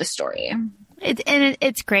seamlessly into the story.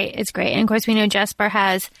 It's great. It's great. And of course, we know Jesper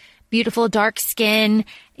has beautiful dark skin,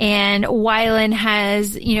 and Wylan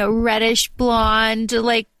has, reddish blonde,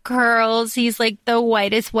 like curls. He's like the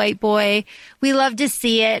whitest white boy. We love to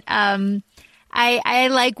see it. I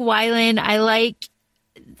like Wylan. I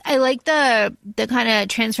like the kind of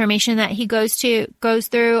transformation that he goes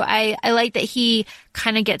through. I like that he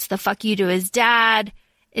kind of gets the fuck you to his dad.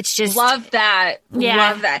 It's just love that. Yeah.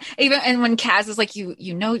 Love that. Even and when Kaz is like,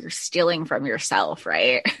 you're stealing from yourself,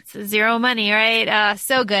 right? It's zero money, right?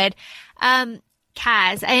 So good.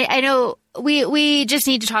 Kaz, I know we just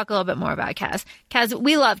need to talk a little bit more about Kaz. Kaz,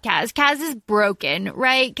 we love Kaz. Kaz is broken,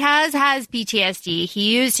 right? Kaz has PTSD.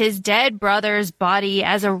 He used his dead brother's body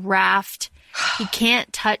as a raft. He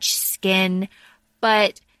can't touch skin,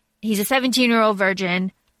 but he's a 17-year-old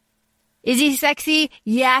virgin. Is he sexy?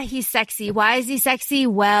 Yeah, he's sexy. Why is he sexy?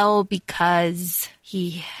 Well, because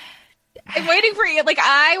I'm waiting for you. Like,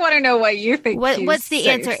 I want to know what you think. What's the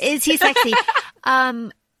answer? Is he sexy?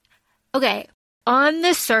 Okay. On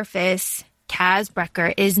the surface, Kaz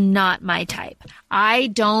Brekker is not my type. I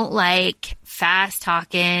don't like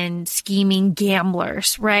fast-talking, scheming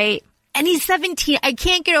gamblers, right? And he's 17. I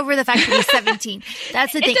can't get over the fact that he's 17.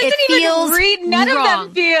 That's the thing. It feels read. None wrong.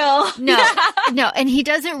 of them feel. No. And he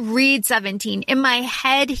doesn't read 17. In my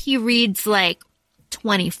head, he reads like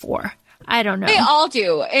 24. I don't know. They all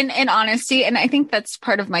do, in honesty. And I think that's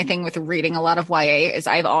part of my thing with reading a lot of YA is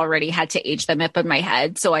I've already had to age them up in my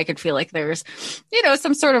head. So I could feel like there's,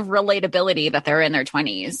 some sort of relatability that they're in their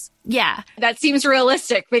 20s. Yeah. That seems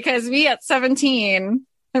realistic because me at 17...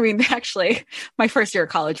 I mean, actually, my first year of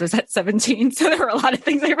college was at 17, so there were a lot of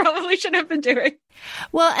things I probably shouldn't have been doing.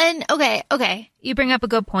 Well, and okay, you bring up a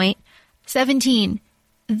good point. 17,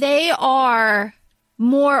 they are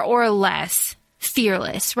more or less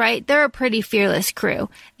fearless, right? They're a pretty fearless crew.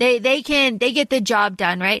 They get the job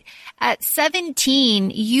done, right? At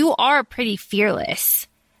 17, you are pretty fearless.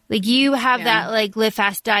 Like, you have that, like, live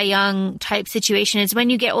fast, die young type situation. It's when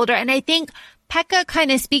you get older. And I think Pekka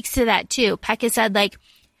kind of speaks to that, too. Pekka said, like,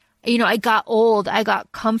 I got old. I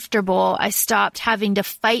got comfortable. I stopped having to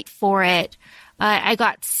fight for it. I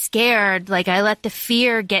got scared. Like, I let the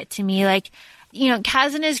fear get to me. Like,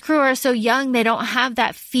 Kaz and his crew are so young. They don't have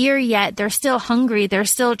that fear yet. They're still hungry. They're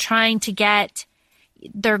still trying to get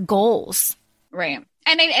their goals. Right.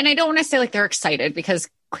 And I don't want to say like they're excited because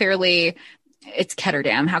clearly it's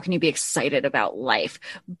Ketterdam. How can you be excited about life?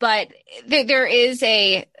 But there is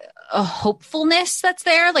a hopefulness that's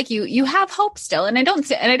there. Like you have hope still. And I don't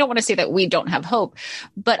want to say that we don't have hope,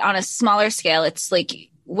 but on a smaller scale, it's like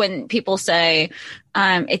when people say,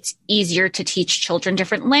 it's easier to teach children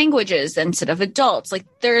different languages instead of adults, like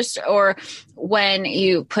or when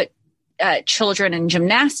you put children in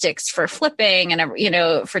gymnastics for flipping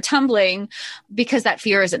and, for tumbling, because that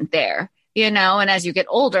fear isn't there, and as you get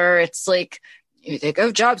older, it's like, you think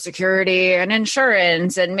of job security and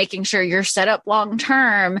insurance and making sure you're set up long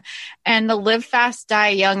term, and the live fast, die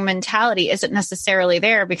young mentality isn't necessarily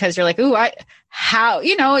there because you're like, ooh,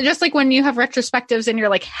 just like when you have retrospectives and you're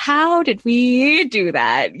like, how did we do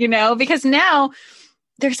that? Because now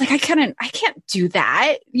there's like, I can't do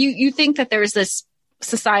that. You think that there's this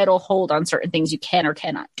societal hold on certain things you can or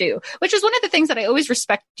cannot do, which is one of the things that I always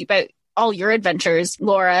respect about all your adventures,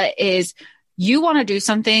 Laura, is you want to do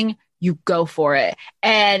something, you go for it.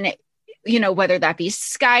 And, whether that be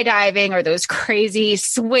skydiving or those crazy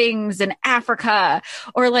swings in Africa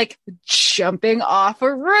or like jumping off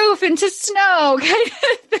a roof into snow kind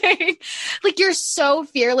of thing. Like, you're so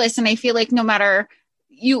fearless. And I feel like no matter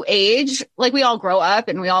you age, like we all grow up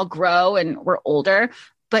and we all grow and we're older,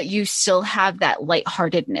 but you still have that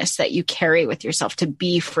lightheartedness that you carry with yourself to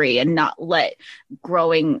be free and not let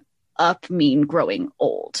growing up mean growing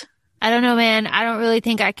old. I don't know, man. I don't really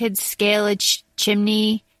think I could scale a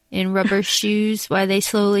chimney in rubber shoes while they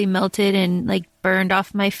slowly melted and like burned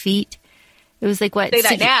off my feet. It was like, what,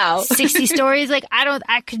 60 stories? Like,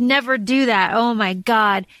 I could never do that. Oh my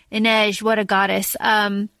God. Inej, what a goddess.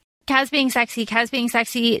 Kaz being sexy,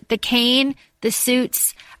 the cane, the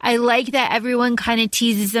suits. I like that everyone kind of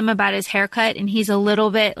teases him about his haircut and he's a little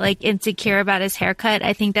bit like insecure about his haircut.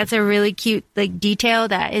 I think that's a really cute like detail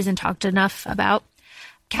that isn't talked enough about.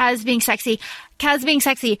 Kaz being sexy.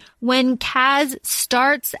 When Kaz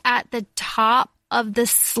starts at the top of the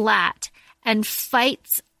slat and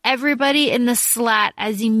fights everybody in the slat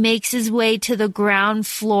as he makes his way to the ground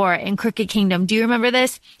floor in Crooked Kingdom. Do you remember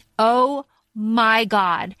this? Oh my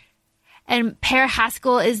God. And Per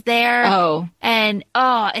Haskell is there. Oh. And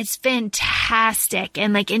it's fantastic.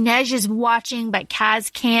 And like Inej is watching, but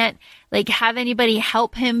Kaz can't like have anybody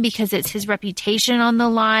help him because it's his reputation on the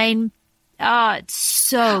line. Oh, it's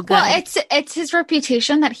so good. Well, it's his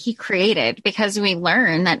reputation that he created, because we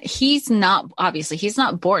learn that he's not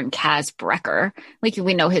born Kaz Brekker. Like,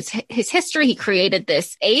 we know his history. He created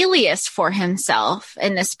this alias for himself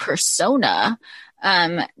and this persona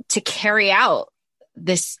to carry out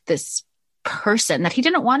this person that he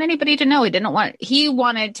didn't want anybody to know. He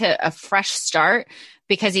wanted a fresh start,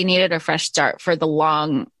 because he needed a fresh start for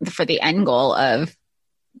the end goal of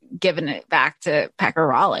giving it back to Pecker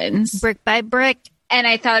Rollins, brick by brick. And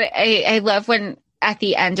I thought, I love when at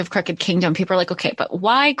the end of Crooked Kingdom, people are like, okay, but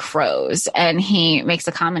why crows? And he makes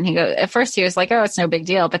a comment. At first he was like, oh, it's no big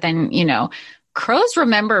deal. But then, crows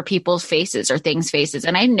remember people's faces or things' faces.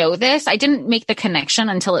 And I know this. I didn't make the connection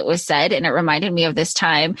until it was said. And it reminded me of this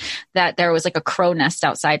time that there was like a crow nest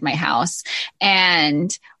outside my house,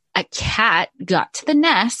 and a cat got to the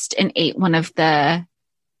nest and ate one of the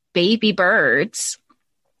baby birds.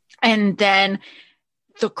 And then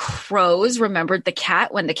the crows remembered the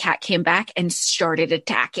cat when the cat came back and started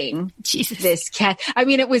attacking this cat. I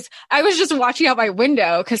mean, I was just watching out my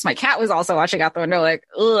window because my cat was also watching out the window, like,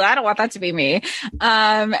 oh, I don't want that to be me.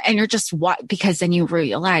 And you're just because then you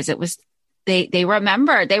realize it was, they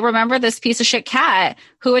remember this piece of shit cat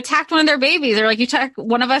who attacked one of their babies. They're like, you attack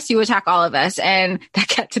one of us, you attack all of us. And that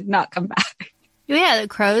cat did not come back. Yeah, the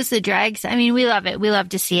crows, the drags. I mean, we love it. We love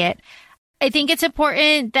to see it. I think it's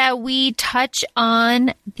important that we touch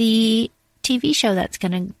on the TV show that's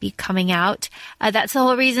going to be coming out. That's the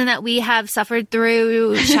whole reason that we have suffered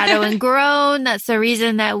through Shadow and Groan. That's the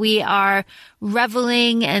reason that we are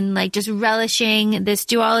reveling and like just relishing this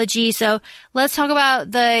duology. So let's talk about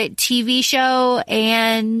the TV show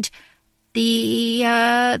and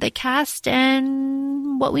the cast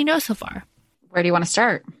and what we know so far. Where do you want to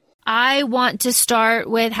start? I want to start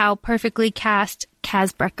with how perfectly cast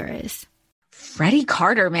Kaz Brekker is. Freddie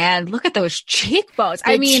Carter, man, look at those cheekbones.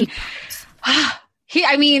 It's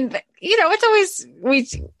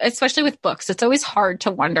always, especially with books, it's always hard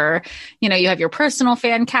to wonder, you have your personal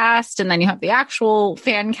fan cast and then you have the actual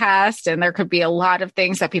fan cast, and there could be a lot of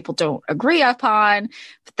things that people don't agree upon.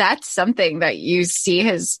 But that's something that you see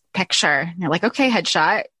his picture and you're like, okay,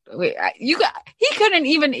 headshot. He didn't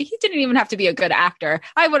even have to be a good actor.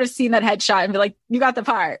 I would have seen that headshot and be like, you got the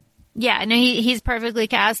part. Yeah, no, he's perfectly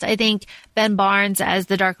cast. I think Ben Barnes as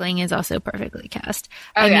the Darkling is also perfectly cast.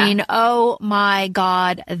 I mean, oh my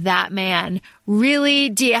God, that man. Really?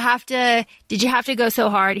 Did you have to go so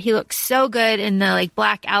hard? He looks so good in the like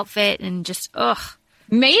black outfit and just, ugh.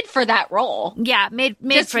 Made for that role. Yeah, made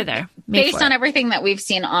for there. Based on everything that we've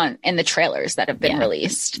seen in the trailers that have been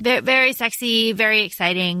released. Very sexy, very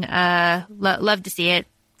exciting. Love to see it.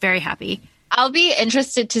 Very happy. I'll be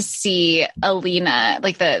interested to see Alina,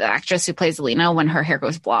 like the actress who plays Alina, when her hair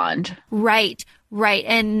goes blonde. Right.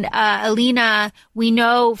 And Alina, we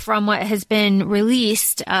know from what has been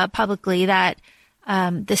released publicly that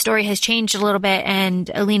the story has changed a little bit,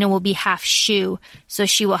 and Alina will be half Shu, so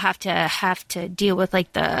she will have to deal with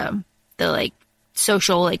like the like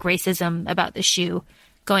social like racism about the Shu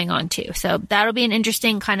going on too. So that'll be an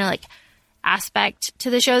interesting kind of like aspect to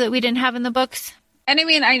the show that we didn't have in the books. And I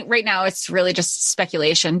mean, right now it's really just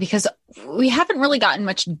speculation because we haven't really gotten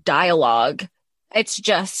much dialogue. It's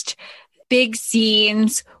just big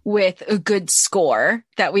scenes with a good score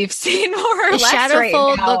that we've seen more or less. The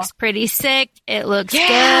Shadowfold right looks pretty sick. It looks good.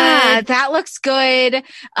 That looks good.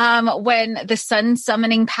 When the sun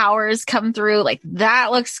summoning powers come through, like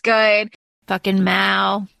that looks good. Fucking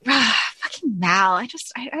Mal. Fucking Mal.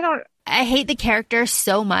 I hate the character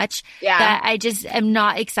so much that I just am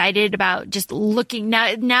not excited about just looking.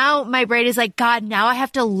 Now my brain is like, God, now I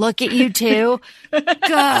have to look at you too.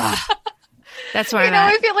 Gah. That's where I'm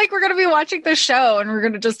at. I feel like we're going to be watching the show and we're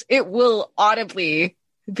going to it will audibly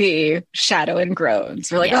be Shadow and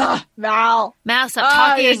Groans. We're like, Mal,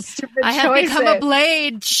 stop talking. I have become a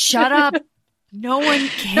blade. Shut up. No one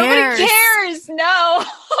cares. Nobody cares. No.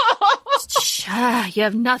 You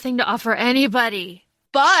have nothing to offer anybody.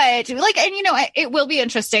 But it will be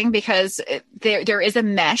interesting because there is a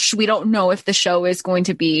mesh. We don't know if the show is going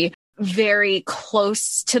to be very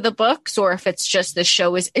close to the books or if it's just the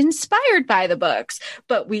show is inspired by the books.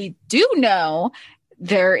 But we do know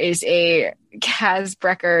there is a Kaz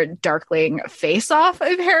Brekker Darkling face-off,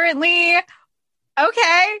 apparently.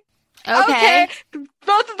 Okay.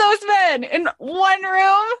 Both of those men in one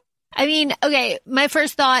room. I mean, okay, my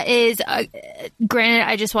first thought is, granted,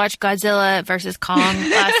 I just watched Godzilla versus Kong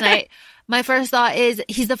last night. My first thought is,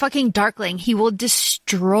 he's the fucking Darkling. He will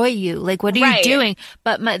destroy you. Like, what are you doing?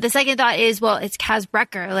 But the second thought is, well, it's Kaz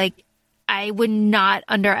Brekker. Like, I would not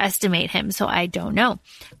underestimate him. So I don't know.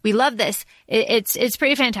 We love this. It's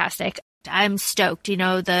pretty fantastic. I'm stoked. You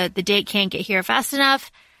know, the date can't get here fast enough.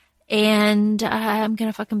 And I'm going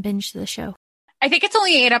to fucking binge the show. I think it's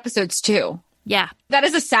only 8 episodes too. Yeah. That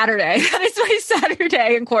is a Saturday. That is my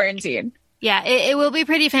Saturday in quarantine. Yeah, it will be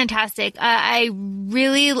pretty fantastic. I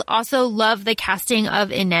really also love the casting of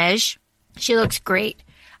Inej. She looks great.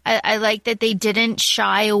 I like that they didn't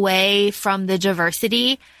shy away from the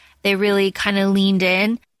diversity. They really kind of leaned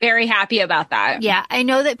in. Very happy about that. Yeah, I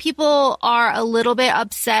know that people are a little bit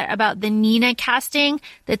upset about the Nina casting,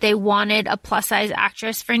 that they wanted a plus-size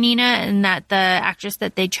actress for Nina and that the actress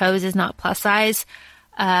that they chose is not plus-size.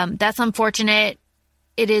 That's unfortunate.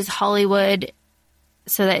 It is Hollywood,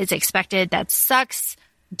 so that it's expected. That sucks.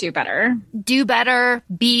 Do better. Do better.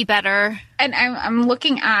 Be better. And I'm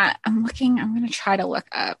going to try to look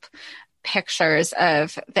up pictures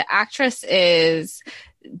of the actress is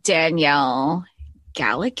Danielle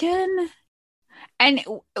Galligan. And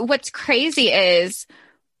what's crazy is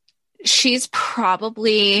she's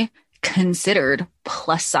probably considered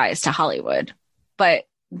plus size to Hollywood, but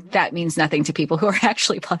that means nothing to people who are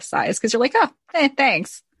actually plus size because you're like, oh,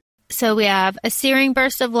 thanks. So we have A Searing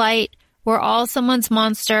Burst of Light, We're All Someone's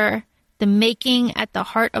Monster, The Making at the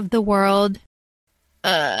Heart of the World.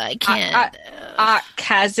 I can't.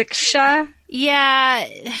 Kazaksha. Yeah.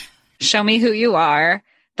 Show Me Who You Are.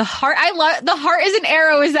 The Heart. I love The Heart is an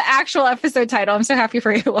Arrow is the actual episode title. I'm so happy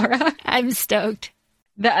for you, Laura. I'm stoked.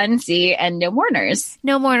 The Unsee and No Mourners.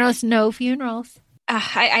 No mourners, no funerals.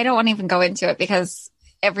 I don't want to even go into it because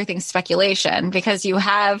everything's speculation because you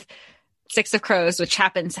have Six of Crows, which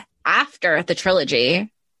happens after the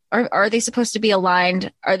trilogy. Are they supposed to be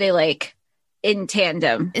aligned? Are they like in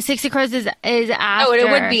tandem? Six of Crows is after. Oh, it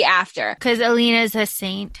would be after. Because Alina's a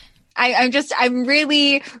saint. I'm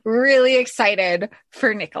really, really excited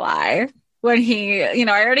for Nikolai when he,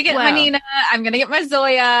 I already get my Nina, I'm going to get my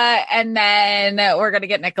Zoya, and then we're going to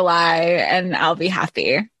get Nikolai, and I'll be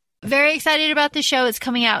happy. Very excited about the show. It's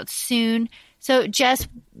coming out soon. So, Jess,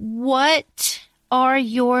 what are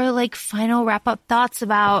your final wrap-up thoughts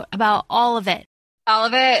about all of it? All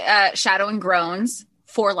of it, Shadow and Groans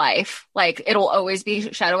for life. It'll always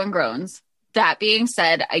be Shadow and Groans. That being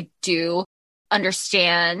said, I do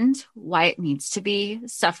understand why it needs to be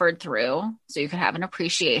suffered through so you can have an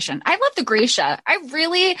appreciation. I love the Grisha.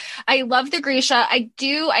 I love the Grisha. I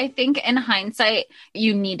think in hindsight,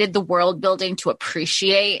 you needed the world building to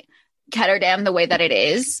appreciate Ketterdam the way that it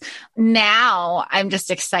is. Now I'm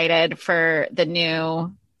just excited for the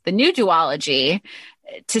new duology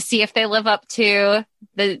to see if they live up to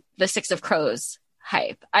the Six of Crows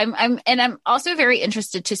hype. I'm also very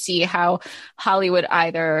interested to see how Hollywood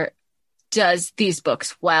either does these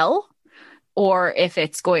books well, or if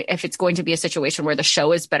it's going to be a situation where the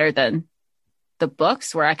show is better than the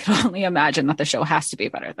books, where I can only imagine that the show has to be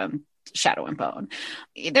better than Shadow and Bone.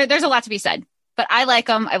 There's a lot to be said, but I like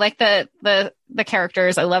them. I like the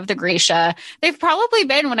characters. I love the Grisha. They've probably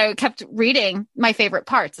been, when I kept reading, my favorite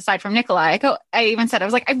parts aside from Nikolai. I even said, I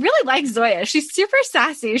was like, I really like Zoya. She's super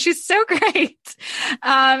sassy. She's so great.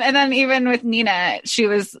 And then even with Nina, she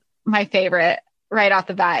was my favorite right off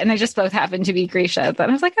the bat. And they just both happened to be Grisha. But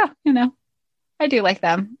I was like, oh, I do like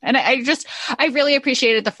them. And I really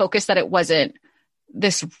appreciated the focus that it wasn't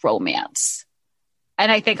this romance.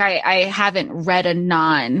 And I think I haven't read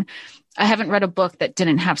a book that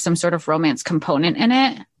didn't have some sort of romance component in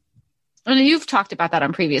it. And you've talked about that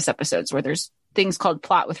on previous episodes where there's things called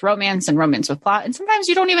plot with romance and romance with plot. And sometimes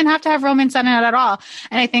you don't even have to have romance in it at all.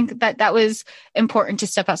 And I think that was important to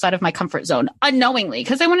step outside of my comfort zone unknowingly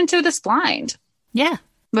because I went into this blind. Yeah.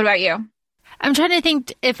 What about you? I'm trying to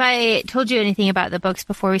think if I told you anything about the books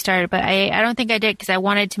before we started, but I don't think I did because I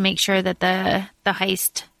wanted to make sure that the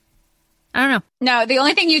heist, I don't know. No, the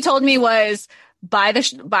only thing you told me was buy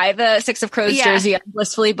the Six of Crows jersey at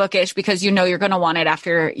Blissfully Bookish because you're going to want it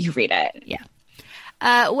after you read it.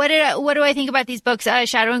 Yeah. What do I think about these books?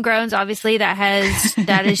 Shadow and Groans, obviously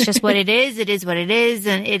that is just what it is. It is what it is.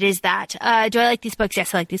 And it is that. Do I like these books?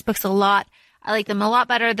 Yes, I like these books a lot. I like them a lot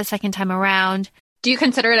better the second time around. Do you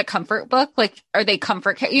consider it a comfort book? Are they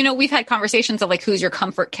comfort? We've had conversations of who's your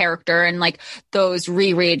comfort character and those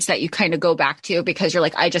rereads that you kind of go back to because you're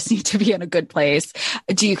I just need to be in a good place.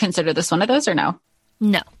 Do you consider this one of those or no?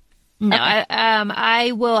 No. Okay.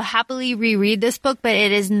 I will happily reread this book, but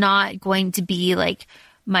it is not going to be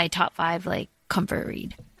my top 5 comfort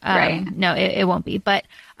read. Right. No, it won't be, but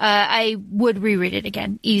I would reread it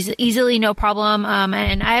again easily, no problem.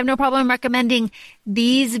 And I have no problem recommending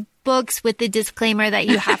these books with the disclaimer that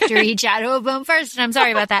you have to read Shadow of Bone first. And I'm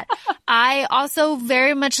sorry about that. I also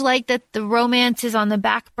very much like that the romance is on the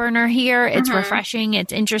back burner here. It's refreshing.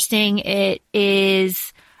 It's interesting. It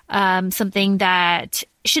is something that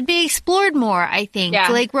should be explored more, I think. Yeah.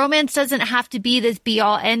 Like, romance doesn't have to be this be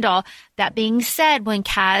all end all. That being said, when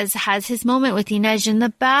Kaz has his moment with Inej in the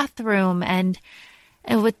bathroom and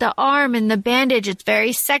with the arm and the bandage, it's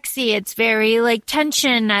very sexy. It's very like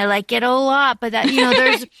tension. I like it a lot, but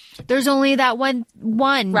that, there's only that one,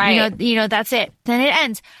 right. That's it. Then it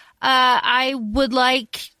ends. I would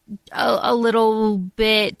like a little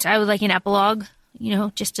bit, I would like an epilogue,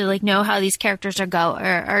 just to like know how these characters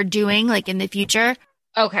are doing like in the future.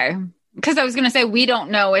 Okay. Because I was going to say, we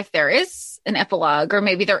don't know if there is an epilogue or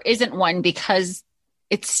maybe there isn't one because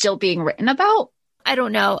it's still being written about. I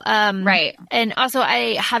don't know. Right. And also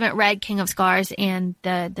I haven't read King of Scars and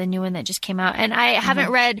the new one that just came out. And I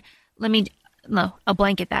haven't read, I'll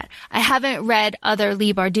blanket that. I haven't read other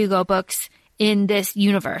Leigh Bardugo books in this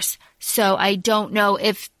universe. So I don't know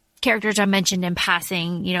if characters are mentioned in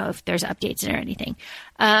passing, if there's updates or anything.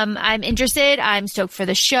 I'm interested. I'm stoked for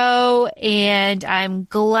the show, and I'm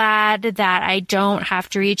glad that I don't have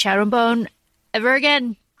to read Shadow and Bone ever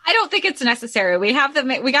again. I don't think it's necessary. We got the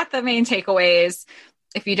main takeaways.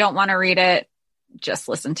 If you don't want to read it, just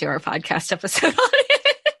listen to our podcast episode on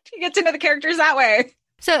it. You get to know the characters that way.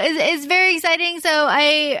 So it's very exciting. So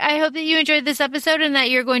I hope that you enjoyed this episode and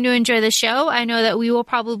that you're going to enjoy the show. I know that we will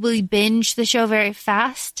probably binge the show very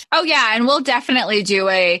fast. Oh yeah. And we'll definitely do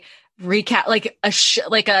a recap,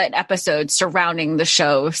 like an episode surrounding the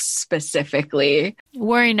show specifically.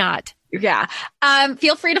 Worry not. Yeah.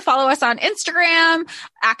 Feel free to follow us on Instagram,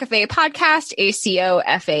 ACOFAE Podcast,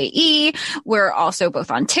 ACOFAE. We're also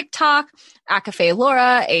both on TikTok, ACOFAE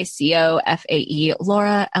Laura, ACOFAE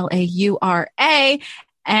Laura, LAURA,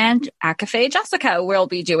 and ACOFAE Jessica. We'll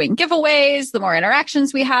be doing giveaways, the more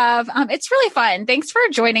interactions we have. It's really fun. Thanks for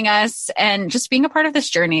joining us and just being a part of this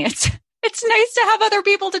journey. It's nice to have other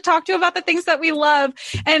people to talk to about the things that we love.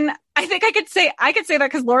 And I think I could say that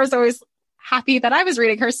because Laura's always happy that I was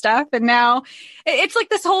reading her stuff. And now it's like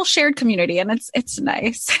this whole shared community, and it's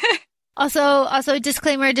nice. Also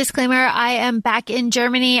disclaimer, I am back in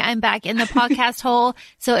Germany. I'm back in the podcast hole.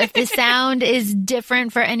 So if the sound is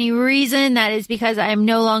different for any reason, that is because I am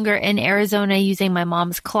no longer in Arizona using my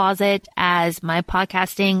mom's closet as my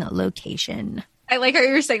podcasting location. I like how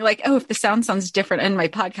you're saying like, oh, if the sound sounds different in my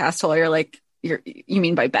podcast hole, you're like, you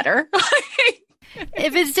mean by better?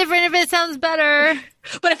 If it's different, if it sounds better.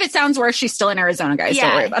 But if it sounds worse, she's still in Arizona, guys. Yeah.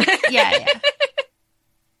 Don't worry about it. Yeah.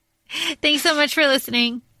 Thanks so much for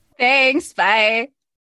listening. Thanks. Bye.